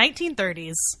 30s,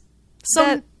 1930s.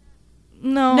 So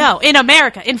No, in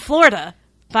America, in Florida.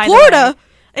 By Florida? The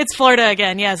way. It's Florida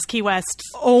again, yes, Key West.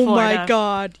 Oh Florida. my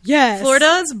god, yes.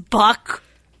 Florida's buck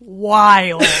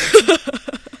wild.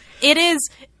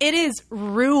 It is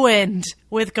ruined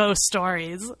with ghost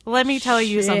stories. Let me tell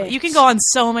you something. You can go on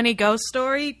so many ghost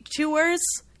story tours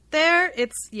there.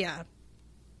 It's, yeah.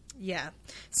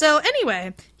 So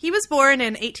anyway, he was born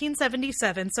in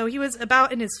 1877, so he was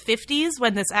about in his 50s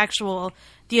when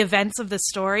the events of the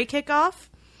story kick off.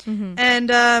 Mm-hmm.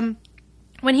 And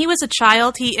when he was a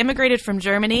child, he immigrated from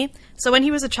Germany. So when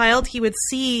he was a child, he would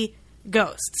see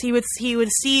ghosts. He would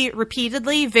see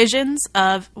repeatedly visions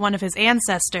of one of his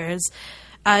ancestors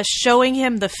showing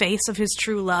him the face of his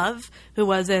true love, who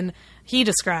was he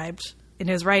described in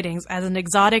his writings as an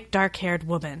exotic dark-haired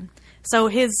woman. So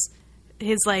his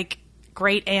like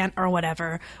great aunt or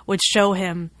whatever would show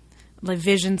him like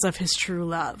visions of his true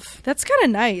love. That's kind of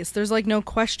nice. There's like no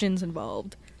questions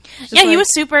involved. Yeah, he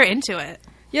was super into it.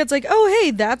 Yeah, it's like, oh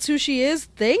hey, that's who she is.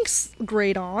 Thanks,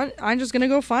 great aunt. I'm just gonna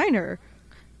go find her.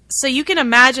 So you can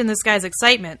imagine this guy's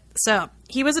excitement. So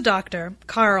he was a doctor.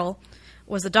 Karl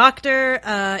was a doctor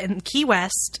in Key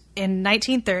West in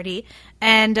 1930,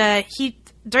 and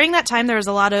during that time there was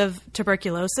a lot of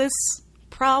tuberculosis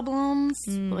problems.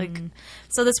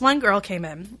 So this one girl came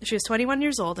in. She was 21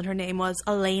 years old, and her name was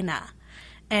Elena.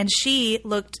 And he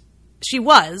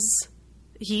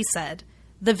said,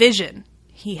 the vision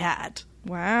he had.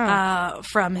 Wow.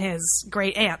 From his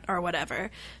great aunt or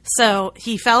whatever. So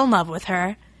he fell in love with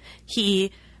her.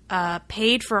 He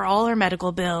paid for all her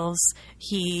medical bills.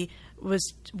 He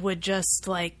would just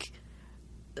like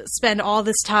spend all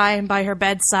this time by her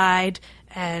bedside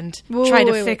and try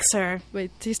to fix her.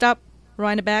 Wait, stop.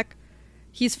 Rewind it back.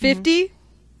 He's 50? Mm-hmm.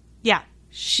 Yeah.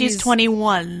 She's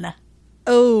 21.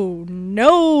 Oh,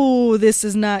 no. This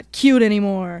is not cute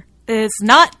anymore. It's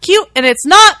not cute, and it's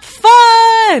not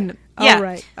fun!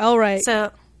 Yeah. All right.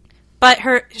 So, but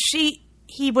he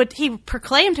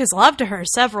proclaimed his love to her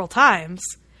several times,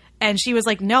 and she was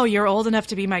like, no, you're old enough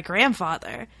to be my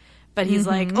grandfather. But he's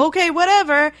like, okay,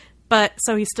 whatever. But,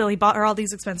 so he bought her all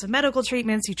these expensive medical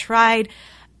treatments. He tried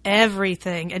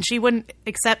everything, and she wouldn't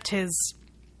accept his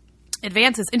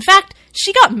advances. In fact,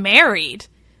 she got married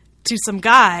to some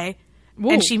guy,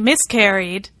 and she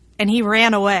miscarried, and he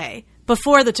ran away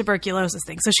before the tuberculosis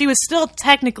thing. So she was still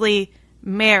technically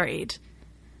married.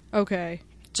 Okay.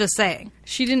 Just saying.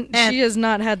 She has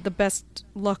not had the best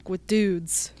luck with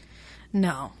dudes.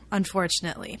 No,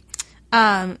 unfortunately.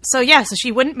 So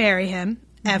she wouldn't marry him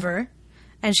ever,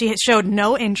 and she showed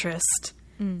no interest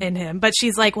in him. But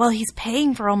she's like, well, he's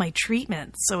paying for all my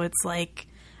treatments, so it's like,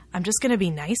 I'm just going to be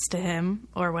nice to him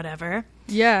or whatever.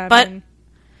 Yeah. But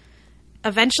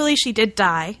eventually she did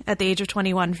die at the age of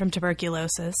 21 from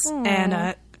tuberculosis. Aww.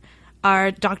 And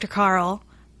our Dr. Karl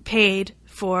paid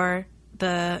for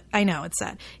I know, it's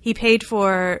sad. He paid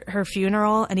for her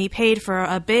funeral, and he paid for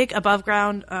a big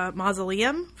above-ground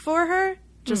mausoleum for her,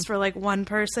 just for, like, one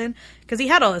person. Because he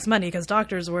had all this money, because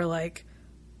doctors were, like,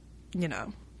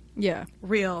 real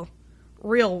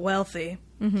wealthy.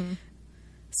 Mm-hmm.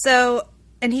 So,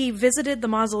 and he visited the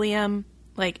mausoleum,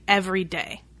 like, every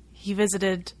day. He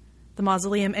visited the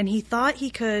mausoleum, and he thought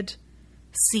he could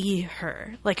see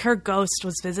her. Like, her ghost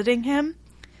was visiting him.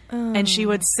 and she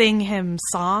would sing him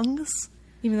songs.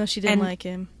 Even though she didn't like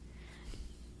him.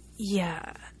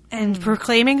 Yeah. And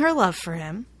proclaiming her love for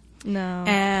him. No.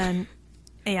 And,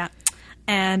 yeah.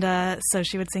 And so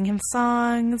she would sing him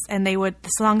songs, and the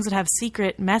songs would have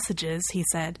secret messages, he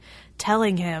said,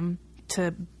 telling him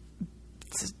to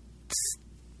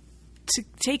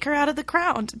take her out of the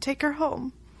crown, to take her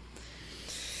home.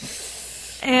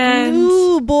 And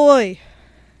ooh, boy.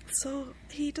 So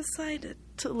he decided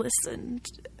to listen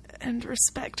and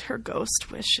respect her ghost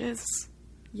wishes.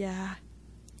 Yeah.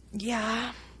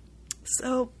 Yeah.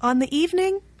 So on an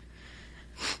evening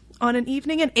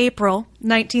in April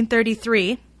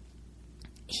 1933,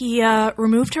 he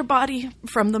removed her body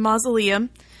from the mausoleum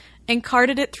and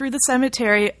carted it through the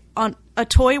cemetery on a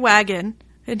toy wagon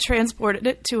and transported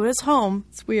it to his home.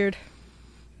 It's weird.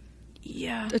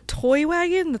 Yeah. A toy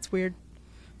wagon? That's weird.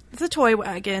 It's a toy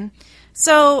wagon.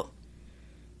 So,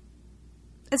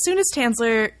 as soon as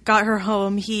Tanzler got her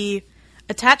home, he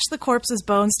attached the corpse's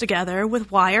bones together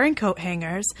with wire and coat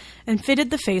hangers and fitted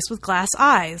the face with glass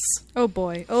eyes. Oh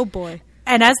boy, oh boy.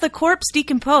 And as the corpse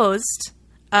decomposed,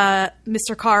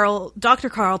 Dr. Carl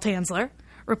Tanzler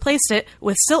replaced it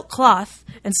with silk cloth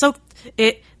and soaked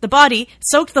the body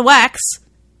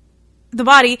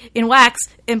in wax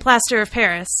and plaster of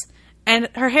Paris. And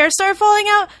her hair started falling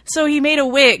out, so he made a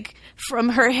wig from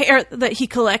her hair that he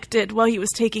collected while he was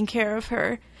taking care of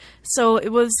her. So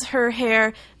it was her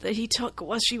hair that he took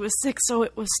while she was sick, so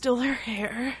it was still her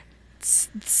hair. It's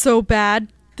so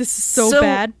bad. This is so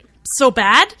bad. So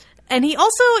bad? And he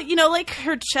also,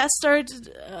 her chest started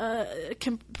to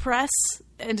compress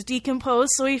and decompose,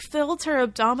 so he filled her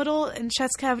abdominal and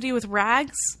chest cavity with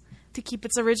rags to keep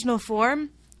its original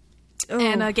form. Oh.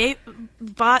 And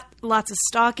bought lots of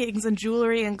stockings and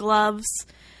jewelry and gloves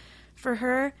for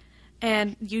her,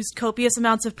 and used copious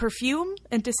amounts of perfume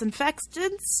and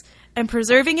disinfectants and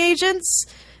preserving agents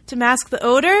to mask the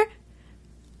odor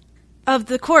of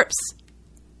the corpse.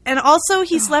 And also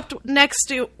he slept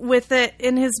with it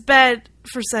in his bed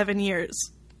for 7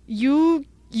 years. You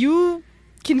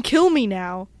can kill me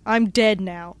now. I'm dead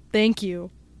now. Thank you.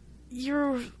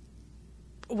 You're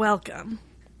welcome.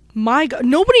 My God,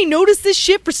 nobody noticed this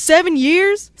shit for 7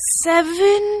 years?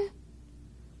 7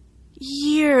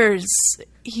 years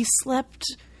he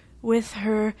slept with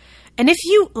her. And if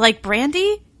you, like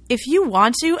Brandi, if you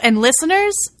want to, and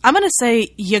listeners, I'm going to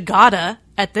say you gotta,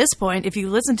 at this point, if you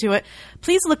listen to it,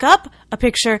 please look up a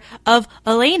picture of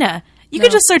Elena. You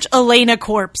could just search Elena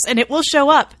corpse and it will show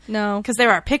up. No. Because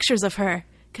there are pictures of her.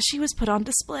 Because she was put on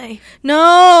display.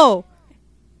 No!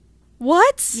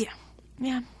 What? Yeah.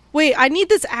 Yeah. Wait, I need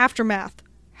this aftermath.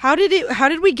 How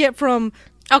did we get from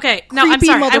okay, no, I'm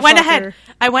sorry. I went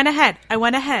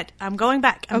ahead. I'm going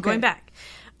back. Going back.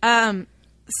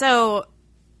 So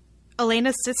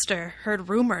Elena's sister heard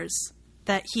rumors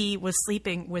that he was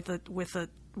sleeping with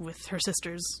her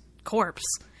sister's corpse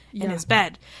in his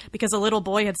bed because a little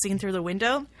boy had seen through the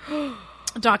window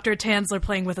Dr. Tanzler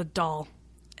playing with a doll,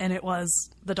 and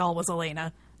the doll was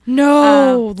Elena.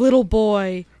 No, little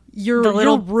boy. You're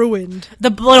ruined. The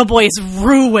little boy is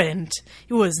ruined.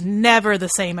 He was never the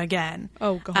same again.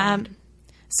 Oh, God.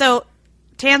 So,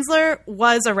 Tanzler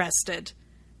was arrested.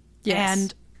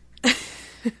 Yes.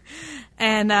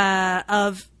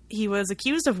 He was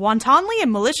accused of wantonly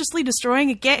and maliciously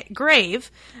destroying a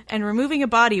grave and removing a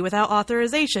body without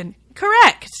authorization.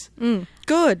 Correct.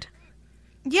 Good.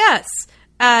 Yes.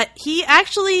 He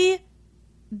actually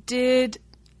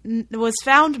was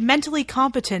found mentally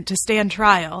competent to stand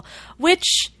trial,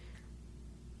 which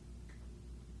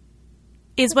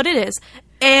is what it is.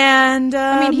 And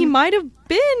he might have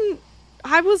been.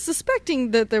 I was suspecting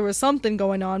that there was something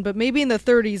going on, but maybe in the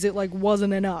 30s it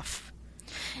wasn't enough.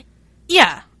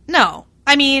 Yeah. No.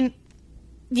 They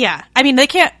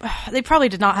probably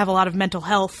did not have a lot of mental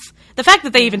health. The fact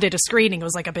that they even did a screening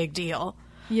was a big deal.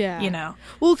 Yeah.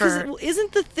 Well, because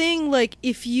isn't the thing,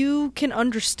 if you can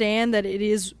understand that it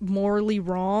is morally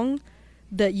wrong,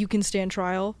 that you can stand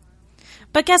trial?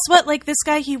 But guess what? This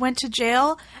guy, he went to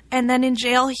jail, and then in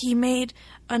jail he made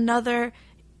another...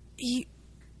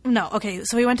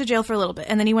 So he went to jail for a little bit,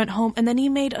 and then he went home, and then he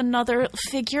made another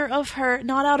figure of her,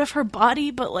 not out of her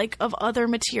body, but, of other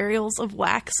materials of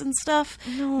wax and stuff.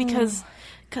 No. Because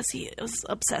he was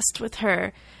obsessed with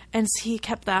her. And he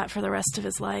kept that for the rest of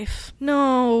his life.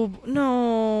 No.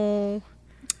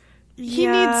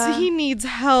 Yeah. He needs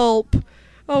help.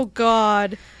 Oh,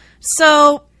 God.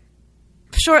 So,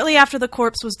 shortly after the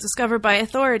corpse was discovered by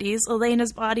authorities,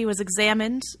 Elena's body was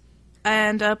examined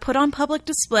and put on public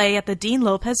display at the Dean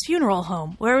Lopez Funeral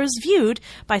Home, where it was viewed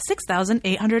by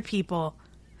 6,800 people.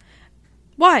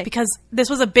 Why? Because this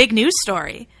was a big news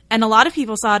story. And a lot of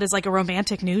people saw it as like a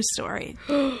romantic news story.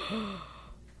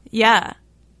 Yeah.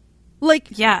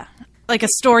 Like, yeah. Like a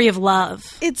story of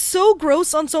love. It's so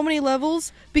gross on so many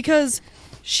levels because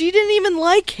she didn't even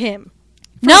like him.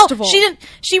 No, she didn't.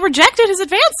 She rejected his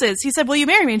advances. He said, "Will you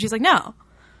marry me?" And she's like, "No."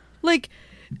 Like,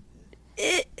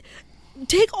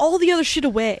 take all the other shit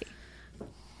away.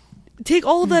 Take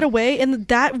all of that away, and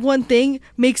that one thing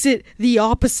makes it the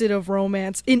opposite of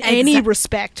romance in any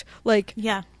respect. Like,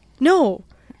 yeah, no,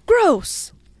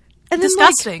 gross, and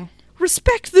disgusting. Then, like,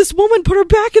 respect this woman. Put her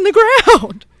back in the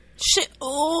ground. Shit.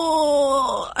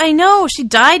 Oh, I know. She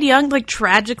died young, like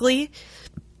tragically.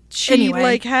 She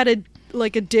like had a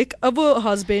dick of a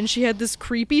husband. She had this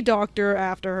creepy doctor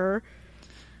after her.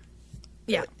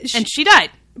 Yeah, and she died.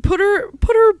 Put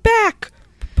her back.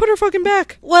 Put her fucking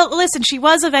back. Well, listen, she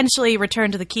was eventually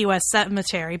returned to the Key West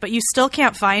Cemetery, but you still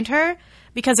can't find her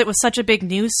because it was such a big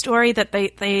news story that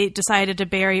they decided to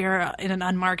bury her in an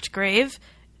unmarked grave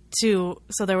so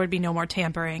there would be no more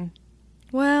tampering.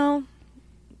 Well,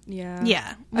 yeah.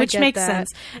 Yeah, which makes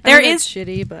sense. There is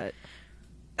shitty, but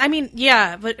I mean,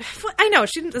 yeah, but I know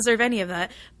she didn't deserve any of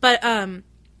that. But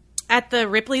at the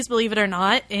Ripley's, believe it or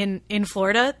not, in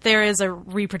Florida, there is a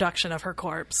reproduction of her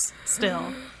corpse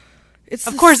still.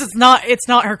 Of course, it's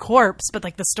not her corpse, but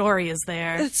like the story is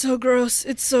there. It's so gross.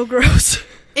 It's so gross.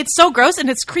 It's so gross, and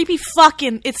it's creepy.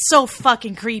 It's so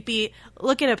fucking creepy.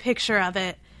 Look at a picture of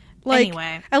it. Like,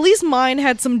 anyway, at least mine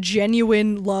had some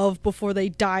genuine love before they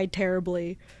died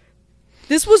terribly.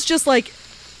 This was just like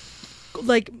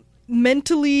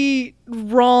mentally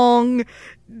wrong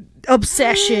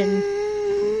obsession.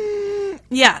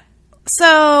 Yeah.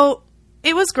 So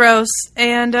it was gross,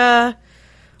 and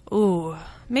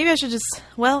maybe I should just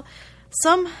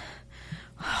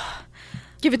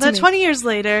give it to me. 20 years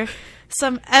later,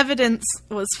 some evidence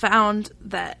was found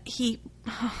that he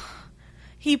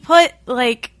put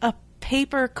like a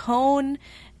paper cone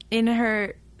in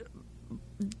her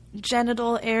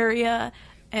genital area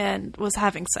and was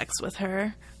having sex with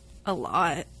her a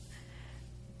lot.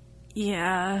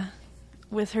 Yeah,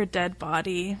 with her dead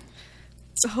body.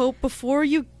 Hope, before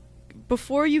you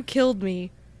killed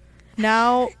me,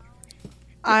 now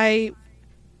I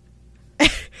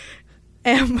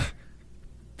am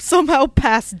somehow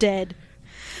past dead.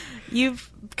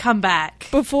 You've come back.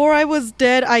 Before I was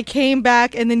dead, I came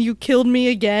back, and then you killed me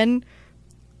again.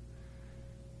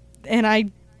 And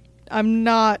I'm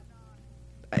not...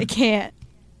 I can't.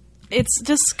 It's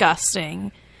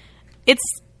disgusting.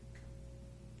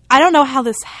 I don't know how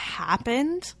this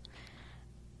happened.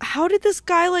 How did this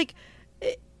guy, like...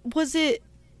 Was it...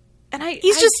 And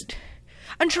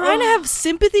I'm trying to have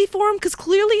sympathy for him, because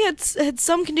clearly he had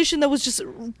some condition that was just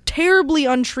terribly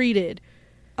untreated.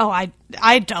 Oh,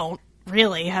 I don't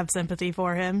really have sympathy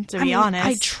for him, to be honest.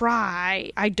 I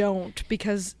try. I don't,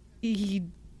 because he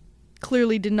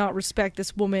clearly did not respect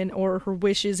this woman or her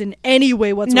wishes in any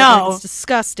way whatsoever. No. It's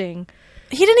disgusting.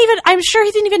 I'm sure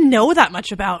he didn't even know that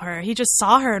much about her. He just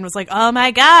saw her and was like, oh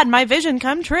my god, my vision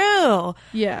come true.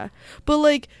 Yeah. But,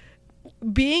 like,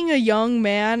 being a young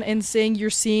man and saying you're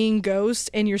seeing ghosts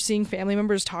and you're seeing family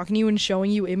members talking to you and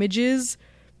showing you images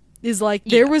is like,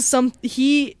 there was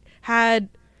he had,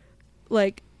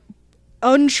 like,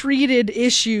 untreated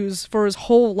issues for his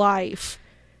whole life.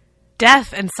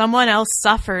 Death, and someone else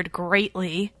suffered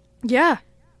greatly. Yeah.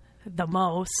 The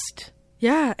most.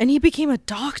 Yeah, and he became a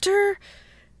doctor?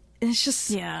 And it's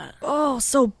just... Yeah. Oh,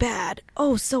 so bad.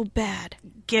 Oh, so bad.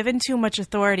 Given too much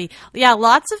authority. Yeah,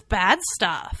 lots of bad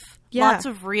stuff. Yeah. Lots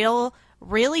of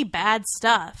really bad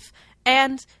stuff.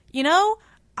 And, you know,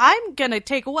 I'm gonna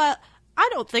take I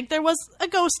don't think there was a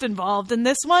ghost involved in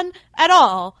this one at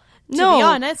all. To be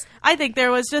honest, I think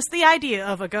there was just the idea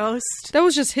of a ghost. That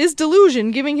was just his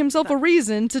delusion, giving himself a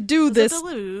reason to do this. The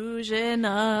delusion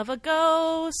of a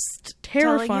ghost.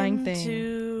 Terrifying thing. thing.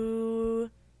 To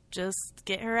just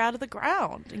get her out of the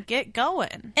ground and get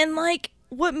going. And, like,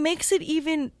 what makes it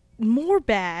even more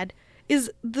bad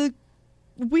is the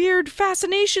weird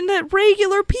fascination that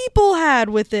regular people had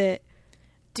with it.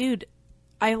 Dude,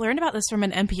 I learned about this from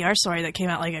an NPR story that came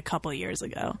out like a couple of years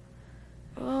ago.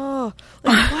 Oh,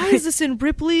 like, why is this in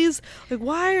Ripley's? Like,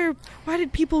 why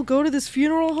did people go to this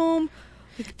funeral home?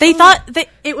 Like, they thought that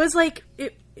it was like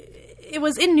it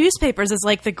was in newspapers as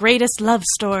like the greatest love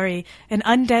story, an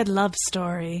undead love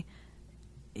story.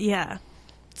 Yeah,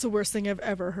 it's the worst thing I've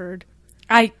ever heard.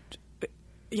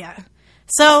 Yeah.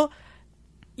 So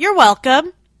you're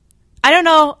welcome. I don't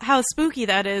know how spooky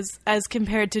that is as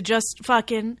compared to just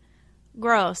fucking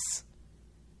gross.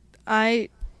 I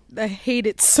hate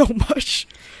it so much.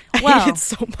 I hate it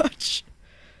so much.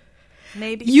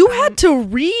 Maybe you had to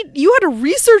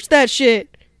research that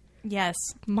shit. Yes.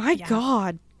 My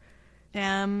God.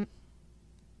 So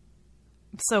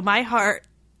my heart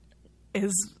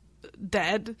is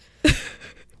dead.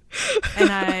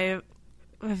 And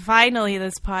finally,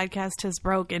 this podcast has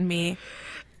broken me.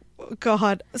 Oh,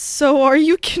 God. So are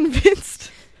you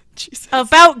convinced? Jesus.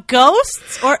 About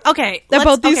ghosts? Or, okay.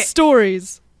 About these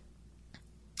stories?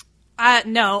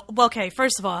 No. Well, okay,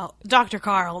 first of all, Dr.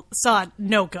 Carl saw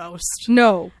no ghost.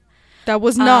 No. That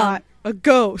was not a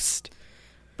ghost.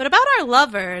 But about our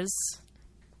lovers,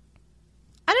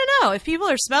 I don't know. If people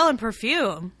are smelling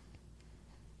perfume.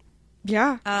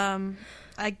 Yeah. I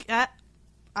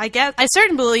guess I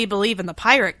certainly believe in the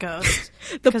pirate ghost.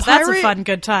 Because that's a fun,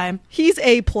 good time. He's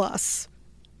A+.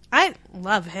 I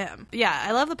love him. Yeah,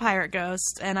 I love the pirate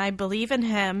ghost, and I believe in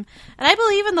him. And I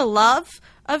believe in the love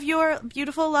of your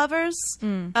beautiful lovers.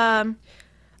 I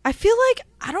feel like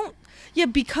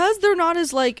because they're not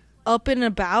as, like, up and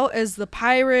about as the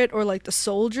pirate or, like, the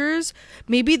soldiers,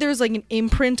 maybe there's, like, an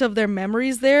imprint of their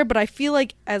memories there, but I feel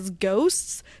like as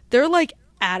ghosts, they're, like,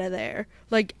 out of there.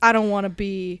 Like, I don't want to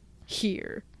be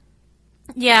here.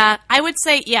 Yeah, I would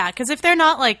say, yeah, because if they're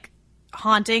not, like,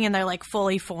 haunting and they're, like,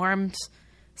 fully formed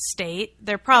state,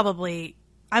 they're probably...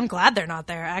 I'm glad they're not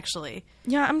there, actually.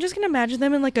 Yeah, I'm just gonna imagine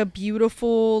them in, like, a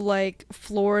beautiful, like,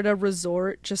 Florida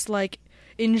resort, just, like,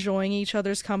 enjoying each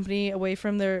other's company away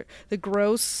from the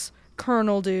gross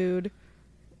colonel dude.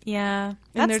 Yeah,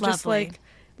 that's and they're lovely. Just like,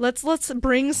 let's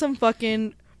bring some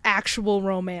fucking actual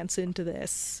romance into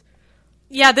this.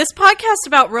 Yeah, this podcast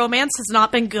about romance has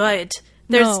not been good.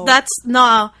 There's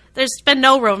been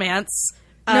no romance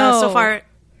so far,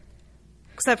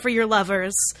 except for your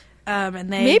lovers,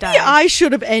 and they maybe died. I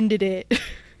should have ended it.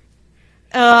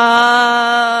 Because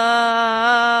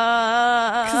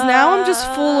now I'm just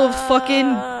full of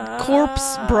fucking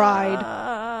corpse bride.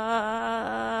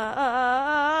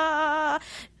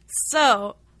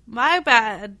 So my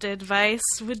bad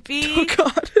advice would be, oh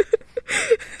God,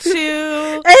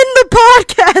 to end the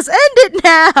podcast. End it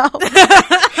now.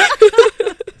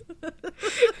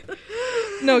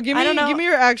 No, give me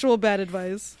your actual bad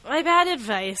advice. My bad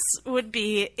advice would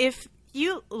be, if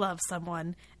you love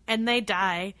someone and they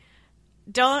die,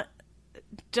 just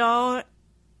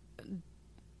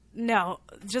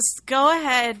go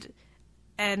ahead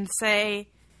and say,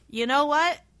 you know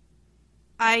what?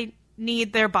 I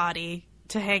need their body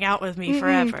to hang out with me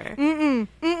forever.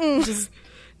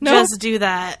 Just do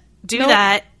that. Do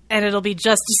that, and it'll be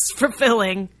just as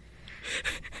fulfilling.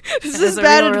 This is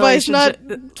bad advice, not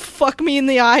fuck me in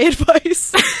the eye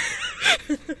advice.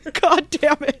 God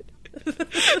damn it.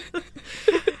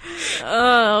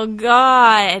 Oh,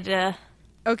 God.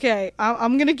 Okay,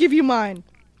 I'm going to give you mine.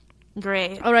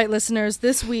 Great. All right, listeners,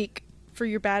 this week, for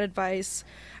your bad advice,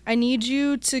 I need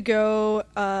you to go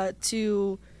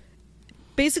to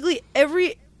basically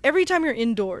every time you're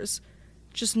indoors,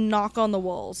 just knock on the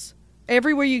walls.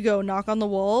 Everywhere you go, knock on the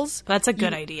walls. That's a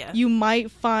good idea. You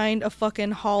might find a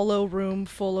fucking hollow room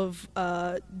full of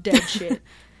dead shit.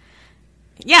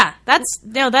 Yeah,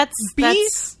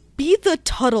 Be the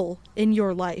Tuttle in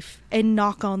your life and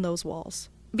knock on those walls.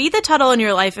 Be the Tuttle in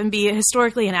your life and be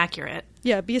historically inaccurate.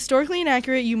 Yeah, be historically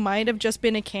inaccurate. You might have just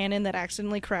been a cannon that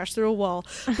accidentally crashed through a wall.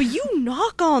 But you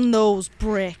knock on those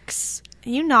bricks.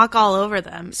 You knock all over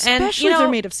them. Especially if they're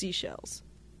made of seashells.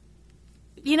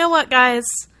 You know what, guys?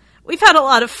 We've had a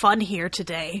lot of fun here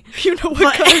today. You know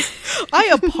what, guys?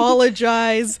 I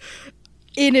apologize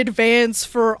in advance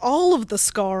for all of the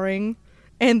scarring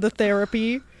and the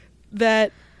therapy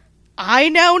that I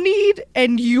now need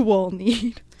and you all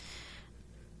need.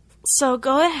 So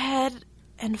go ahead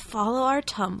and follow our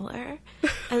Tumblr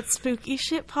at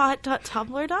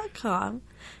spookyshitpod.tumblr.com.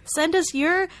 Send us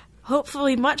your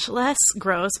hopefully much less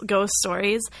gross ghost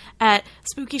stories at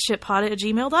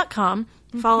spookyshitpod@gmail.com.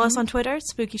 Follow us on Twitter,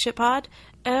 spookyshitpod,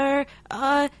 or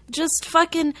just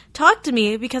fucking talk to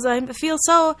me because I feel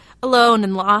so alone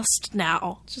and lost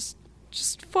now. Just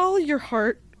follow your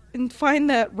heart and find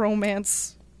that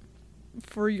romance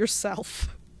for yourself.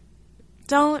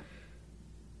 Don't.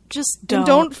 And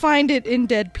don't find it in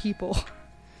dead people.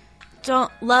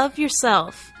 Don't love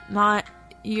yourself, not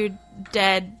your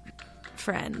dead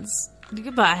friends.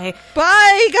 Goodbye.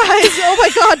 Bye, guys. Oh my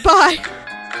God, bye.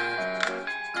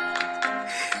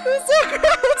 It was so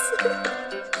gross.